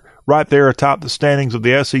said, they're right there atop the standings of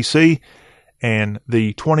the SEC, and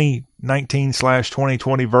the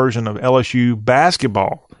 2019/2020 version of LSU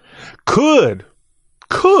basketball could,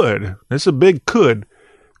 this is a big could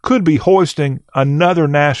be hoisting another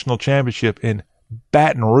national championship in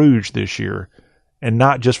Baton Rouge this year, and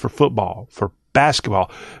not just for football, for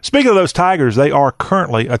basketball. Speaking of those Tigers, they are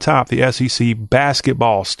currently atop the SEC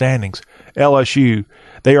basketball standings. LSU,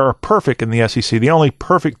 they are perfect in the SEC, the only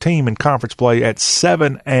perfect team in conference play at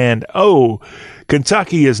 7-0.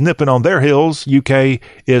 Kentucky is nipping on their heels. UK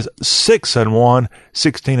is 6-1,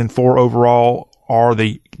 16-4 overall. Are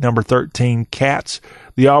the number 13 Cats.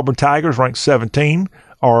 The Auburn Tigers, ranked 17,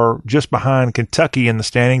 are just behind Kentucky in the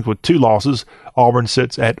standings with 2 losses. Auburn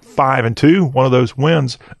sits at 5-2. One of those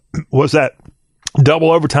wins was that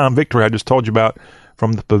double overtime victory I just told you about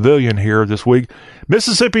from the Pavilion here this week.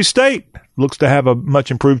 Mississippi State looks to have a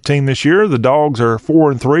much improved team this year. The Dogs are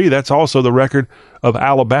 4-3. That's also the record of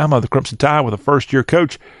Alabama, the Crimson Tide, with a first-year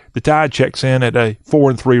coach. The Tide checks in at a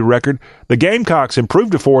 4-3 record. The Gamecocks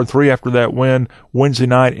improved to 4-3 after that win Wednesday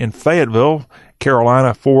night in Fayetteville.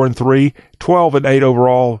 Carolina 4-3, 12-8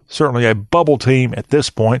 overall. Certainly a bubble team at this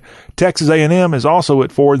point. Texas A&M is also at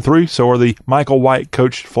 4-3. So are the Michael White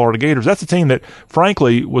coached Florida Gators. That's a team that,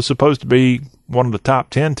 frankly, was supposed to be one of the top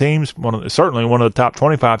 10 teams, certainly one of the top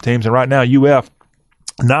 25 teams. And right now, UF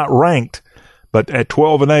not ranked, but at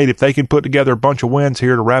 12-8, if they can put together a bunch of wins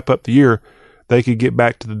here to wrap up the year, they could get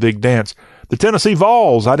back to the big dance. The Tennessee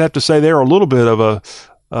Vols, I'd have to say they're a little bit of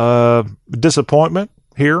disappointment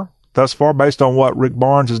here thus far based on what Rick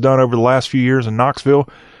Barnes has done over the last few years in Knoxville.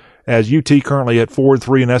 As UT currently at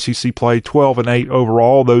 4-3 in SEC play, 12-8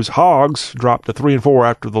 overall. Those Hogs dropped to 3-4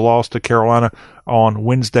 after the loss to Carolina on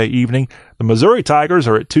Wednesday evening. The Missouri Tigers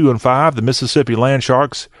are at 2-5. The Mississippi Land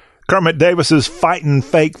Sharks, Kermit Davis's Fightin'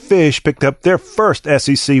 Fake Fish, picked up their first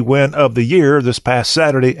SEC win of the year this past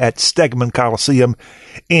Saturday at Stegeman Coliseum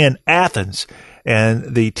in Athens.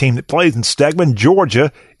 And the team that plays in Stegeman,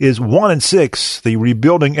 Georgia, is 1-6. The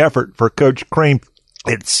rebuilding effort for Coach Cream,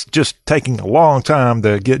 it's just taking a long time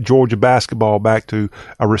to get Georgia basketball back to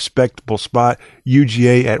a respectable spot.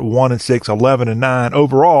 UGA at 1-6, 11-9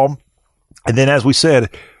 overall. And then, as we said,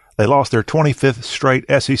 they lost their 25th straight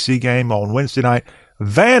SEC game on Wednesday night.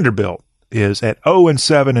 Vanderbilt is at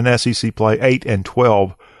 0-7 in SEC play,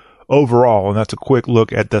 8-12 overall. And that's a quick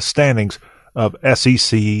look at the standings of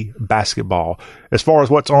SEC basketball. As far as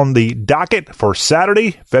what's on the docket for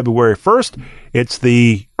Saturday, February 1st, it's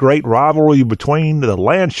the great rivalry between the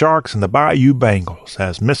Land Sharks and the Bayou Bengals,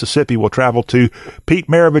 as Mississippi will travel to Pete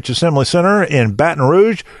Maravich Assembly Center in Baton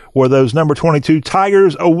Rouge, where those number 22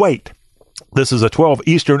 Tigers await. This is a 12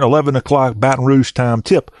 Eastern, 11 o'clock Baton Rouge time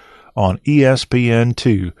tip on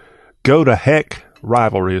ESPN2. Go to heck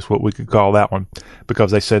rivalry is what we could call that one,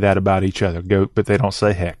 because they say that about each other. Go, but they don't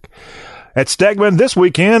say heck. At Stegeman this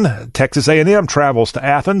weekend, Texas A&M travels to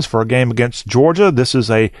Athens for a game against Georgia. This is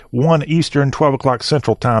a 1 Eastern, 12 o'clock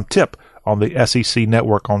Central Time tip on the SEC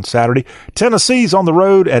Network on Saturday. Tennessee's on the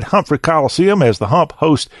road at Humphrey Coliseum as the Hump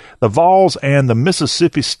host the Vols and the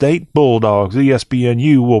Mississippi State Bulldogs.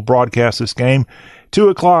 ESPNU will broadcast this game 2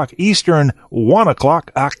 o'clock Eastern, 1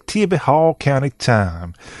 o'clock Oktibbeha County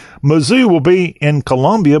time. Mizzou will be in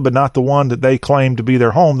Columbia, but not the one that they claim to be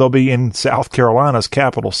their home. They'll be in South Carolina's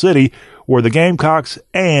capital city, where the Gamecocks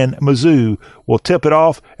and Mizzou will tip it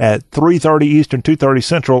off at 3:30 Eastern, 2:30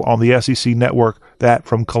 Central on the SEC Network, that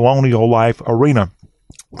from Colonial Life Arena.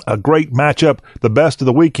 A great matchup. The best of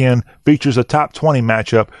the weekend features a top 20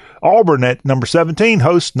 matchup. Auburn at number 17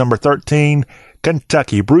 hosts number 13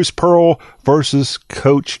 Kentucky. Bruce Pearl versus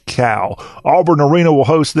Coach Cal. Auburn Arena will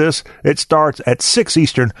host this. It starts at 6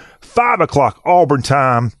 Eastern, 5 o'clock Auburn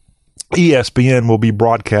time. ESPN will be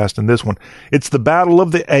broadcasting this one. It's the Battle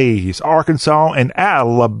of the A's, Arkansas and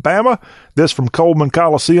Alabama. This from Coleman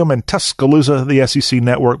Coliseum in Tuscaloosa. The SEC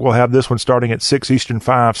Network will have this one starting at 6 Eastern,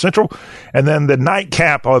 5 Central. And then the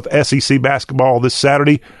nightcap of SEC basketball this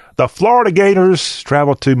Saturday. The Florida Gators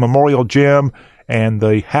travel to Memorial Gym, and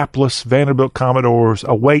the hapless Vanderbilt Commodores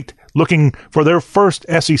await, looking for their first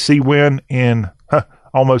SEC win in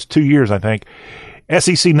almost 2 years, I think.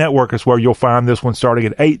 SEC Network is where you'll find this one starting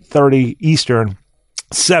at 8:30 Eastern,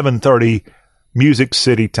 7:30 Music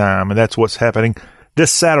City time. And that's what's happening this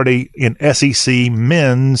Saturday in SEC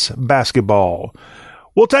men's basketball.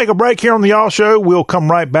 We'll take a break here on the Y'all Show. We'll come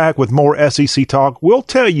right back with more SEC talk. We'll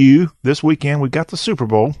tell you this weekend we've got the Super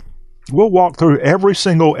Bowl. We'll walk through every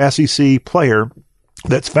single SEC player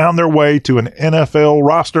that's found their way to an NFL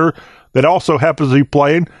roster that also happens to be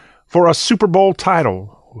playing for a Super Bowl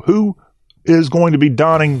title. Who is going to be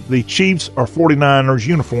donning the Chiefs or 49ers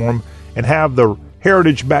uniform and have the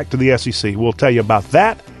heritage back to the SEC? We'll tell you about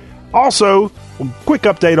that. Also, a quick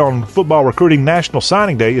update on football recruiting. National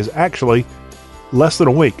Signing Day is actually less than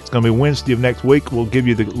a week. It's going to be Wednesday of next week. We'll give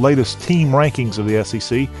you the latest team rankings of the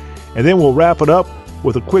SEC, and then we'll wrap it up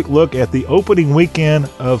with a quick look at the opening weekend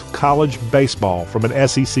of college baseball from an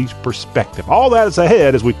SEC perspective. All that is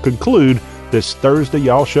ahead as we conclude this Thursday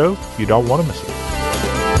Y'all Show. You don't want to miss it.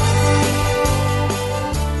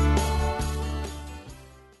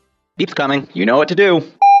 Beep's coming. You know what to do.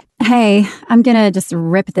 Hey, I'm gonna just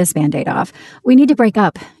rip this Band-Aid off. We need to break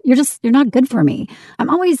up. You're not good for me. I'm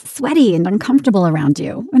always sweaty and uncomfortable around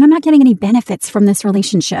you, and I'm not getting any benefits from this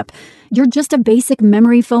relationship. You're just a basic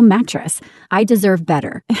memory foam mattress. I deserve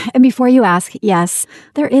better. And before you ask, yes,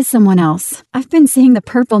 there is someone else. I've been seeing the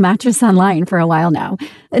Purple mattress online for a while now.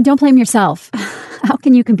 Don't blame yourself. How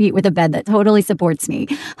can you compete with a bed that totally supports me,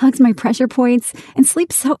 hugs my pressure points, and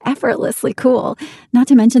sleeps so effortlessly cool? Not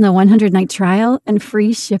to mention the 100-night trial and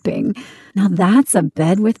free shipping. Now that's a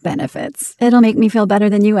bed with benefits. It'll make me feel better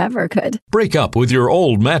than you ever could. Break up with your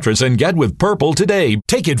old mattress and get with Purple today.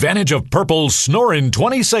 Take advantage of Purple's Snorin'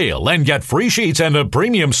 20 sale and get free sheets and a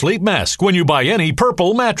premium sleep mask when you buy any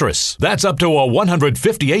Purple mattress. That's up to a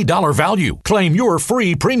 $158 value. Claim your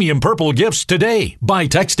free premium Purple gifts today by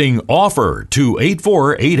texting OFFER to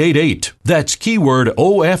 84888. That's keyword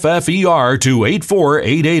OFFER to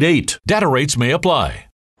 84888. Data rates may apply.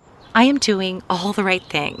 I am doing all the right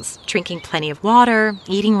things, drinking plenty of water,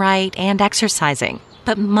 eating right, and exercising.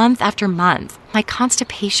 But month after month, my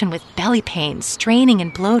constipation with belly pain, straining,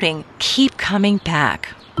 and bloating keep coming back.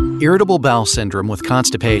 Irritable bowel syndrome with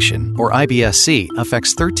constipation, or IBS-C,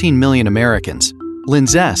 affects 13 million Americans.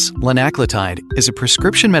 Linzess, linaclotide, is a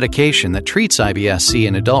prescription medication that treats IBS-C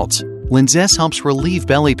in adults. Linzess helps relieve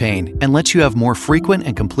belly pain and lets you have more frequent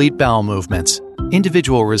and complete bowel movements.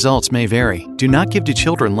 Individual results may vary. Do not give to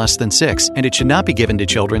children less than 6, and it should not be given to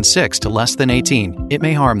children 6 to less than 18. It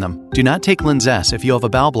may harm them. Do not take Linzess if you have a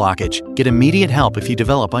bowel blockage. Get immediate help if you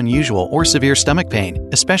develop unusual or severe stomach pain,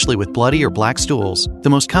 especially with bloody or black stools. The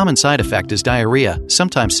most common side effect is diarrhea,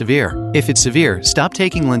 sometimes severe. If it's severe, stop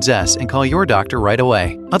taking Linzess and call your doctor right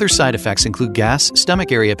away. Other side effects include gas,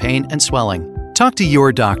 stomach area pain, and swelling. Talk to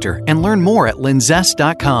your doctor and learn more at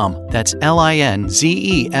linzess.com. That's LINZESS.com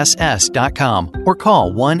or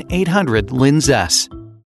call 1-800-LINZESS.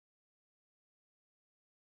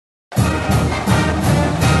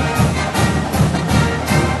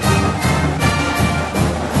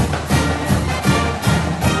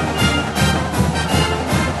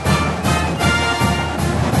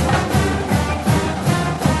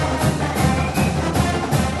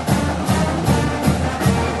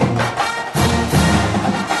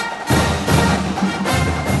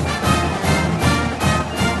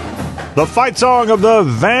 The fight song of the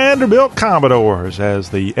Vanderbilt Commodores as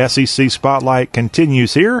the SEC Spotlight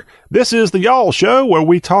continues here. This is the Y'all Show where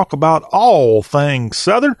we talk about all things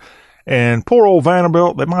Southern. And poor old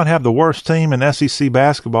Vanderbilt, they might have the worst team in SEC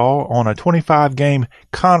basketball on a 25-game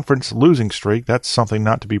conference losing streak. That's something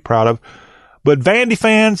not to be proud of. But Vandy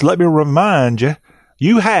fans, let me remind you,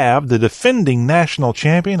 you have the defending national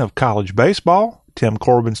champion of college baseball, Tim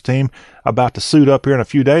Corbin's team, about to suit up here in a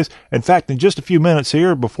few days. In fact, in just a few minutes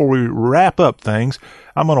here, before we wrap up things,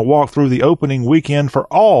 I'm going to walk through the opening weekend for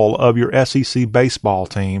all of your SEC baseball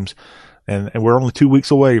teams. And we're only 2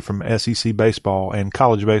 weeks away from SEC baseball and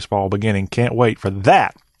college baseball beginning. Can't wait for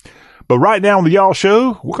that. But right now on the Y'all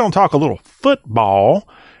Show, we're going to talk a little football.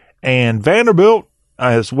 And Vanderbilt,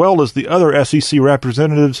 as well as the other SEC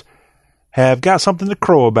representatives, have got something to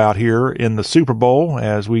crow about here in the Super Bowl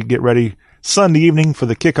as we get ready Sunday evening for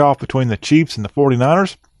the kickoff between the Chiefs and the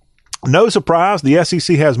 49ers. No surprise, the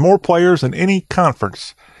SEC has more players than any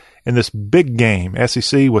conference in this big game.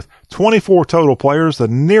 SEC with 24 total players, the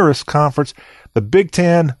nearest conference, the Big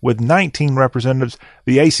Ten with 19 representatives,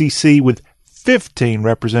 the ACC with 15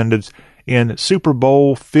 representatives in Super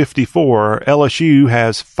Bowl 54. LSU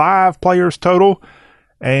has 5 players total,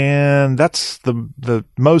 and that's the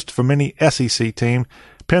most from any SEC team.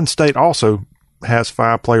 Penn State also has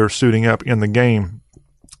 5 players suiting up in the game.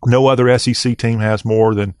 No other SEC team has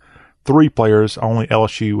more than 3 players, only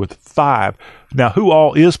LSU with 5. Now, who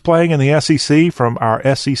all is playing in the SEC from our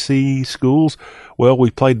SEC schools? Well, we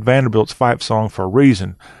played Vanderbilt's fight song for a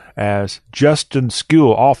reason, as Justin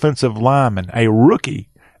Skule, offensive lineman, a rookie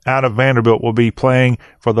out of Vanderbilt, will be playing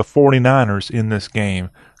for the 49ers in this game.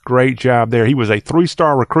 Great job there. He was a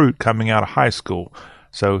 3-star recruit coming out of high school.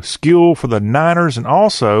 So Skule for the Niners, and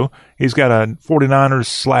also he's got a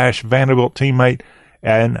 49ers/Vanderbilt teammate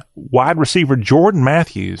and wide receiver Jordan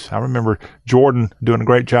Matthews. I remember Jordan doing a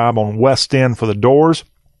great job on West End for the Doors.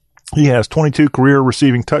 He has 22 career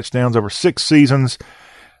receiving touchdowns over 6 seasons,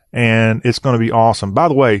 and it's going to be awesome. By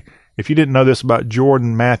the way, if you didn't know this about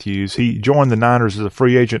Jordan Matthews, he joined the Niners as a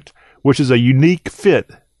free agent, which is a unique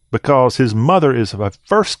fit because his mother is a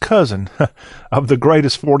first cousin of the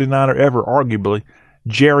greatest 49er ever, arguably,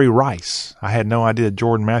 Jerry Rice. I had no idea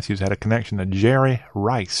Jordan Matthews had a connection to Jerry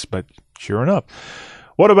Rice, but sure enough.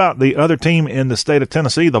 What about the other team in the state of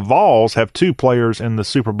Tennessee? The Vols have 2 players in the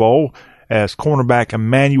Super Bowl, as cornerback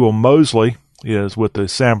Emmanuel Mosley is with the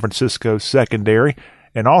San Francisco secondary,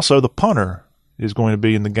 and also the punter is going to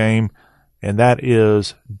be in the game, and that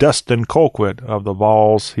is Dustin Colquitt of the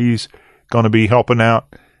Vols. He's going to be helping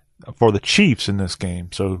out for the Chiefs in this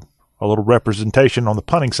game, so a little representation on the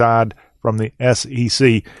punting side from the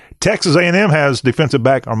SEC. Texas A&M has defensive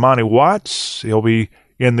back Armani Watts. He'll be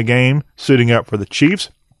in the game suiting up for the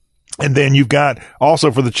Chiefs. And then you've got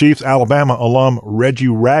also for the Chiefs, Alabama alum Reggie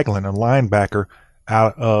Ragland, a linebacker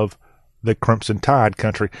out of the Crimson Tide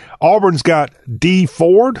country. Auburn's got D.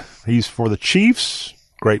 Ford. He's for the Chiefs.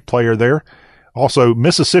 Great player there. Also,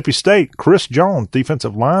 Mississippi State, Chris Jones,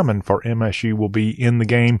 defensive lineman for MSU, will be in the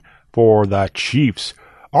game for the Chiefs.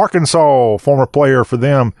 Arkansas, former player for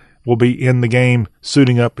them, will be in the game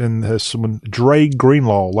suiting up in this one. Dre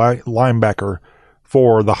Greenlaw, linebacker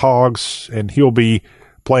for the Hogs, and he'll be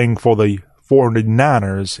playing for the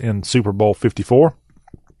 49ers in Super Bowl 54.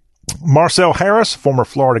 Marcel Harris, former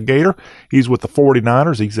Florida Gator, he's with the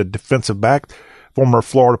 49ers. He's a defensive back. former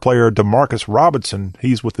Florida player DeMarcus Robinson.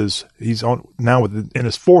 He's in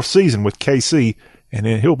his fourth season with KC, and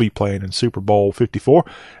then he'll be playing in Super Bowl 54.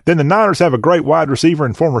 Then the Niners have a great wide receiver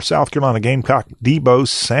and former South Carolina Gamecock Deebo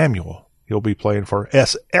Samuel. He'll be playing for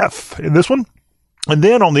SF in this one. And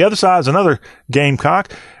then on the other side is another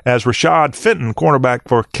Gamecock as Rashad Fenton, cornerback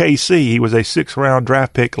for KC. He was a 6th-round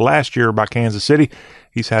draft pick last year by Kansas City.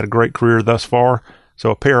 He's had a great career thus far.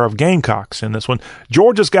 So a pair of Gamecocks in this one.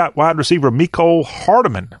 Georgia's got wide receiver Mecole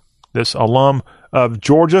Hardman. This alum of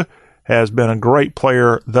Georgia has been a great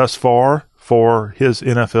player thus far for his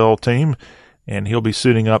NFL team, and he'll be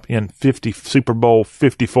suiting up in Super Bowl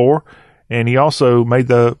 54. And he also made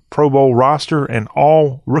the Pro Bowl roster and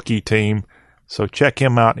all-rookie team. So check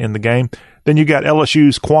him out in the game. Then you got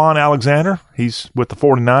LSU's Quan Alexander. He's with the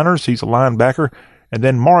 49ers. He's a linebacker. And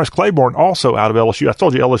then Morris Claiborne, also out of LSU. I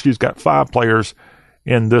told you LSU's got 5 players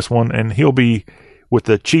in this one, and he'll be with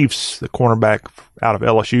the Chiefs, the cornerback out of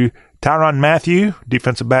LSU. Tyrann Mathieu,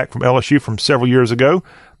 defensive back from LSU from several years ago.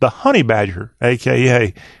 The Honey Badger,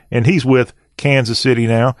 a.k.a., and he's with Kansas City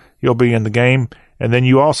now. He'll be in the game. And then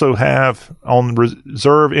you also have on the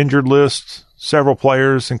reserve injured list several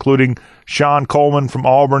players, including Sean Coleman from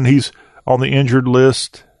Auburn. He's on the injured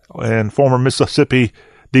list. And former Mississippi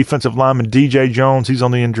defensive lineman DJ Jones, he's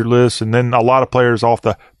on the injured list. And then a lot of players off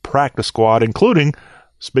the practice squad, including,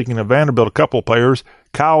 speaking of Vanderbilt, a couple of players,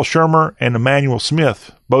 Kyle Shermer and Emmanuel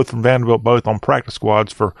Smith, both from Vanderbilt, both on practice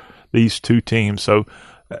squads for these two teams. So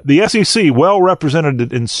the SEC well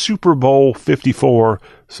represented in Super Bowl 54.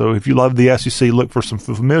 So if you love the SEC, look for some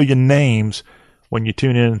familiar names when you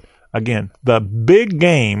tune in. Again, the big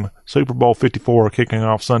game, Super Bowl 54, kicking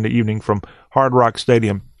off Sunday evening from Hard Rock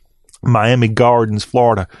Stadium, Miami Gardens,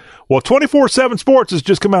 Florida. Well, 24/7 Sports has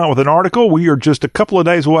just come out with an article. We are just a couple of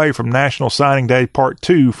days away from National Signing Day Part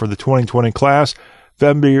 2 for the 2020 class.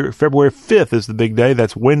 February 5th is the big day.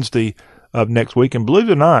 That's Wednesday of next week. And believe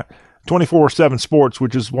it or not, 24/7 Sports,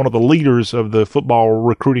 which is one of the leaders of the football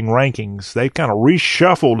recruiting rankings, they've kind of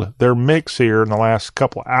reshuffled their mix here in the last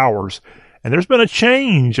couple of hours. And there's been a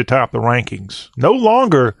change atop the rankings. No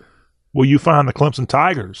longer will you find the Clemson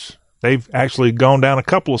Tigers. They've actually gone down a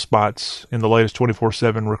couple of spots in the latest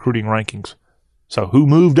 24/7 recruiting rankings. So who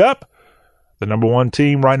moved up? The number one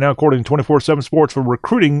team right now, according to 24/7 Sports for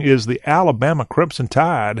recruiting, is the Alabama Crimson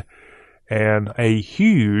Tide. And a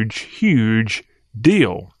huge, huge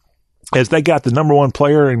deal, as they got the number one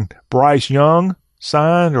player in Bryce Young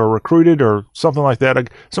signed or recruited or something like that.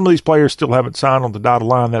 Some of these players still haven't signed on the dotted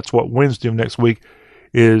line. That's what Wednesday of next week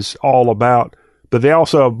is all about. But they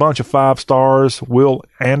also have a bunch of 5 stars, Will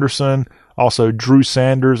Anderson, also Drew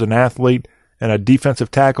Sanders, an athlete, and a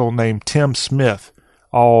defensive tackle named Tim Smith,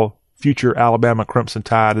 all future Alabama Crimson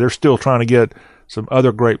Tide. They're still trying to get some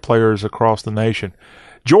other great players across the nation.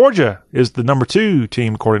 Georgia is the number 2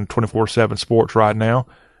 team, according to 24/7 Sports right now,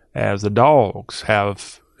 as the Dogs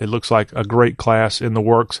have, it looks like, a great class in the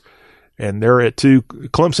works. And they're at 2.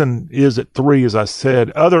 Clemson is at 3, as I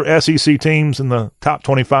said. Other SEC teams in the top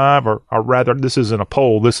 25, or rather, this isn't a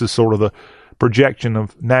poll. This is sort of the projection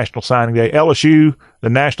of National Signing Day. LSU, the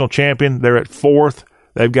national champion, they're at 4th.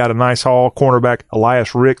 They've got a nice haul. Cornerback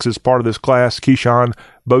Elias Ricks is part of this class. Keyshawn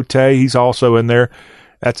Botte, he's also in there.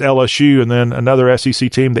 That's LSU. And then another SEC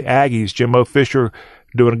team, the Aggies, Jimbo Fisher,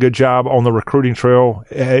 doing a good job on the recruiting trail.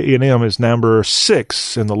 A&M is number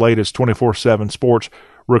 6 in the latest 24/7 Sports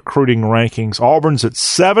recruiting rankings. Auburn's at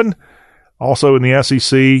 7. Also in the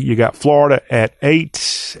SEC, you got Florida at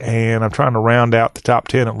 8. And I'm trying to round out the top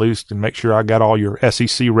 10 at least and make sure I got all your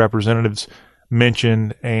SEC representatives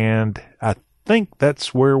mentioned. And I think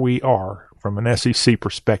that's where we are from an SEC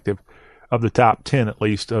perspective of the top 10 at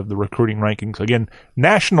least of the recruiting rankings. Again,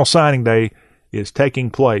 National Signing Day is taking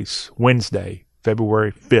place Wednesday,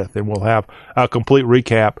 February 5th. And we'll have a complete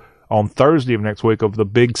recap on Thursday of next week of the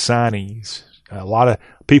big signees. A lot of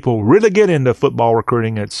people really get into football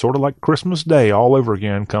recruiting. It's sort of like Christmas Day all over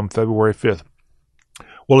again come February 5th.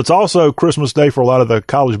 Well, it's also Christmas Day for a lot of the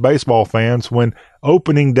college baseball fans when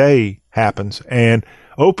opening day happens. And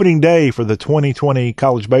opening day for the 2020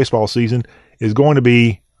 college baseball season is going to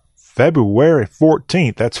be February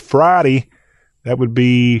 14th. That's Friday. That would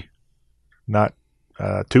be not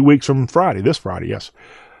 2 weeks from Friday, this Friday, yes.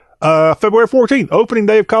 February 14th, opening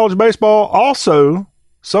day of college baseball. Also,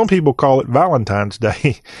 some people call it Valentine's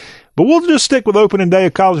Day, but we'll just stick with opening day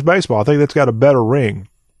of college baseball. I think that's got a better ring.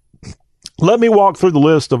 Let me walk through the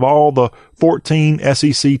list of all the 14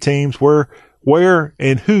 SEC teams, where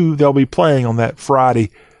and who they'll be playing on that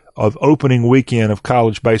Friday of opening weekend of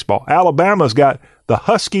college baseball. Alabama's got the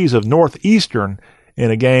Huskies of Northeastern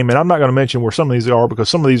in a game. And I'm not going to mention where some of these are because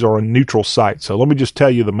some of these are on neutral sites. So let me just tell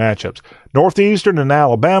you the matchups. Northeastern and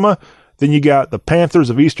Alabama. Then you got the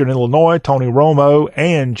Panthers of Eastern Illinois, Tony Romo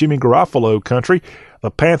and Jimmy Garofalo country.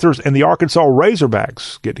 The Panthers and the Arkansas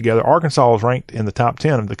Razorbacks get together. Arkansas is ranked in the top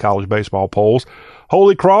 10 of the college baseball polls.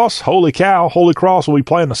 Holy Cross will be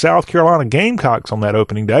playing the South Carolina Gamecocks on that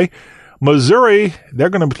opening day. Missouri, they're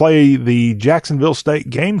going to play the Jacksonville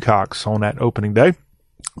State Gamecocks on that opening day.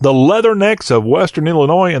 The Leathernecks of Western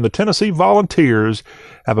Illinois and the Tennessee Volunteers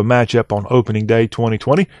have a matchup on opening day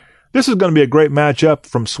 2020. This is going to be a great matchup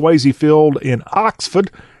from Swayze Field in Oxford,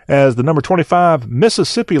 as the number 25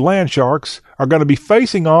 Mississippi Landsharks are going to be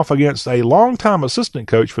facing off against a longtime assistant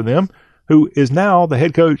coach for them, who is now the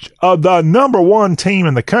head coach of the number one team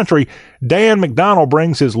in the country. Dan McDonnell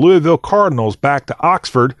brings his Louisville Cardinals back to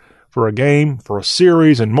Oxford for a game, for a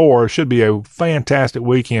series, and more. It should be a fantastic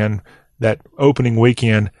weekend, that opening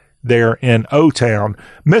weekend there in O-Town.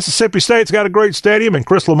 Mississippi State's got a great stadium, and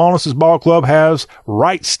Chris Lemonis' ball club has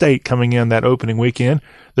Wright State coming in that opening weekend.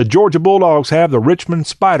 The Georgia Bulldogs have the Richmond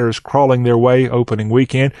Spiders crawling their way opening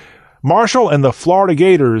weekend. Marshall and the Florida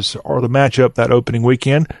Gators are the matchup that opening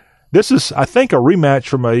weekend. This is, I think, a rematch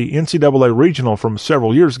from a NCAA regional from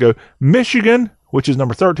several years ago. Michigan, which is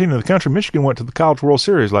number 13 in the country. Michigan went to the College World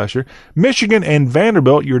Series last year. Michigan and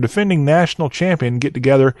Vanderbilt, your defending national champion, get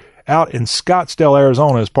together out in Scottsdale,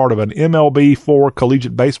 Arizona as part of an MLB4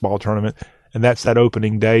 collegiate baseball tournament, and that's that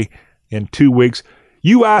opening day in 2 weeks.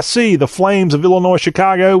 UIC, the Flames of Illinois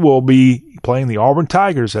Chicago, will be playing the Auburn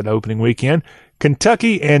Tigers that opening weekend.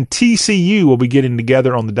 Kentucky and TCU will be getting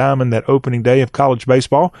together on the diamond that opening day of college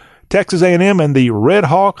baseball. Texas A&M and the Red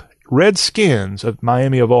Hawk Redskins of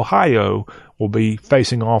Miami of Ohio will be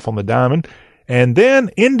facing off on the diamond. And then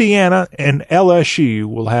Indiana and LSU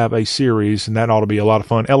will have a series, and that ought to be a lot of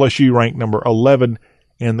fun. LSU ranked number 11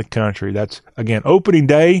 in the country. That's, again, opening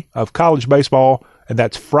day of college baseball, and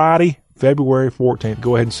that's Friday, February 14th.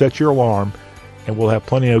 Go ahead and set your alarm, and we'll have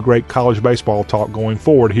plenty of great college baseball talk going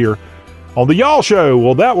forward here on the Y'all Show.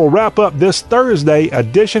 Well, that will wrap up this Thursday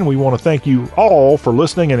edition. We want to thank you all for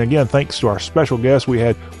listening. And again, thanks to our special guest. We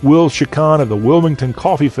had Will Chicon of the Wilmington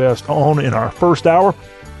Coffee Fest on in our first hour.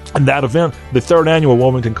 And that event, the third annual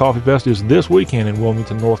Wilmington Coffee Fest, is this weekend in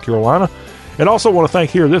Wilmington, North Carolina. And also want to thank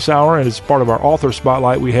here this hour, and as part of our author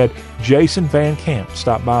spotlight, we had Jason Van Camp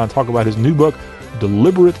stop by and talk about his new book,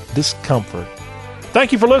 Deliberate Discomfort.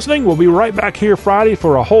 Thank you for listening. We'll be right back here Friday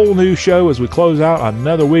for a whole new show as we close out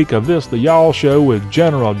another week of this, the Y'all Show with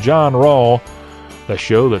General John Rawl, the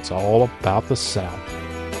show that's all about the South.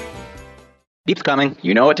 Beep's coming.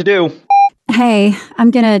 You know what to do. Hey,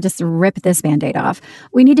 I'm gonna just rip this Band-Aid off.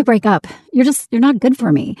 We need to break up. You're not good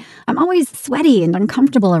for me. I'm always sweaty and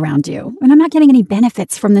uncomfortable around you, and I'm not getting any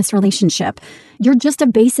benefits from this relationship. You're just a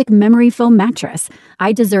basic memory foam mattress.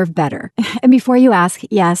 I deserve better. And before you ask,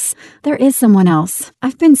 yes, there is someone else.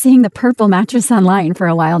 I've been seeing the Purple mattress online for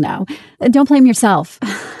a while now. Don't blame yourself.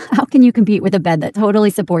 How can you compete with a bed that totally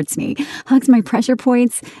supports me, hugs my pressure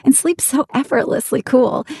points, and sleeps so effortlessly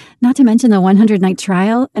cool? Not to mention the 100-night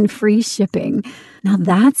trial and free shipping. Now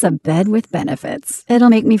that's a bed with benefits. It'll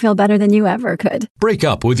make me feel better than you ever could. Break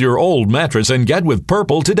up with your old mattress and get with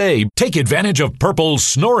Purple today. Take advantage of Purple's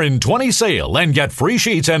Snorin' 20 sale and get free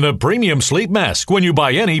sheets and a premium sleep mask when you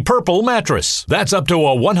buy any Purple mattress. That's up to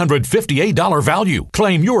a $158 value.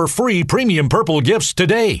 Claim your free premium Purple gifts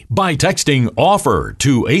today by texting OFFER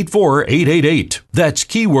to 84888. That's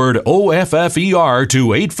keyword OFFER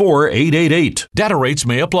to 84888. Data rates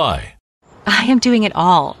may apply. I am doing it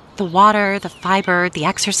all. The water, the fiber, the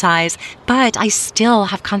exercise, but I still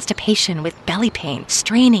have constipation with belly pain,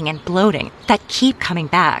 straining, and bloating that keep coming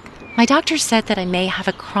back. My doctor said that I may have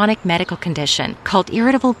a chronic medical condition called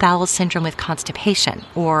irritable bowel syndrome with constipation,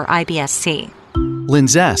 or IBS-C.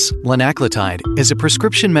 Linzess, linaclotide, is a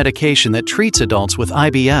prescription medication that treats adults with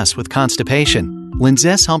IBS with constipation.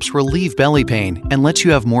 Linzess helps relieve belly pain and lets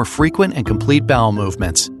you have more frequent and complete bowel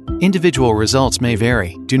movements. Individual results may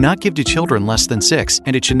vary. Do not give to children less than 6,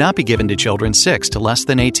 and it should not be given to children 6 to less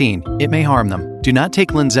than 18. It may harm them. Do not take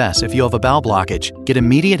Linzess if you have a bowel blockage. Get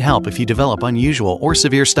immediate help if you develop unusual or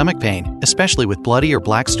severe stomach pain, especially with bloody or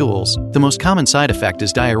black stools. The most common side effect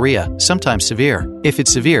is diarrhea, sometimes severe. If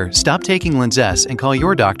it's severe, stop taking Linzess and call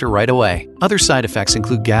your doctor right away. Other side effects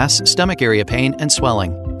include gas, stomach area pain, and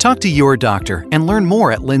swelling. Talk to your doctor and learn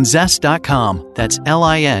more at linzess.com. That's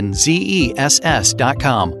LINZESS.com.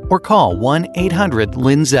 Or call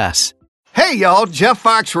 1-800-LINZESS. Hey y'all, Jeff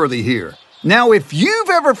Foxworthy here. Now, if you've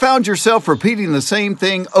ever found yourself repeating the same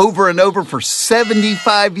thing over and over for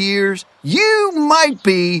 75 years, you might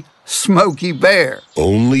be Smokey Bear.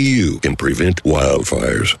 Only you can prevent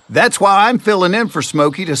wildfires. That's why I'm filling in for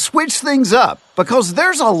Smokey to switch things up, because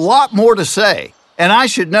there's a lot more to say. And I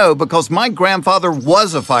should know because my grandfather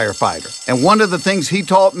was a firefighter. And one of the things he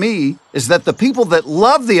taught me is that the people that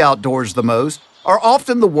love the outdoors the most are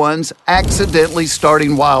often the ones accidentally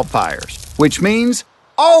starting wildfires, which means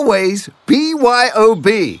always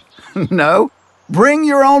BYOB. No, bring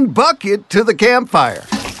your own bucket to the campfire.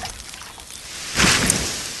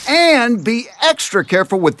 And be extra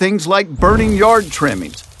careful with things like burning yard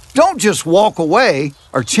trimmings. Don't just walk away,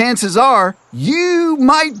 or chances are you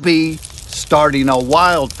might be starting a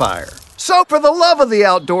wildfire. So for the love of the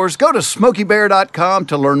outdoors, go to SmokeyBear.com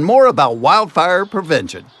to learn more about wildfire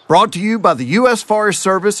prevention. Brought to you by the U.S. Forest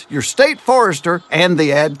Service, your state forester, and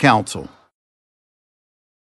the Ad Council.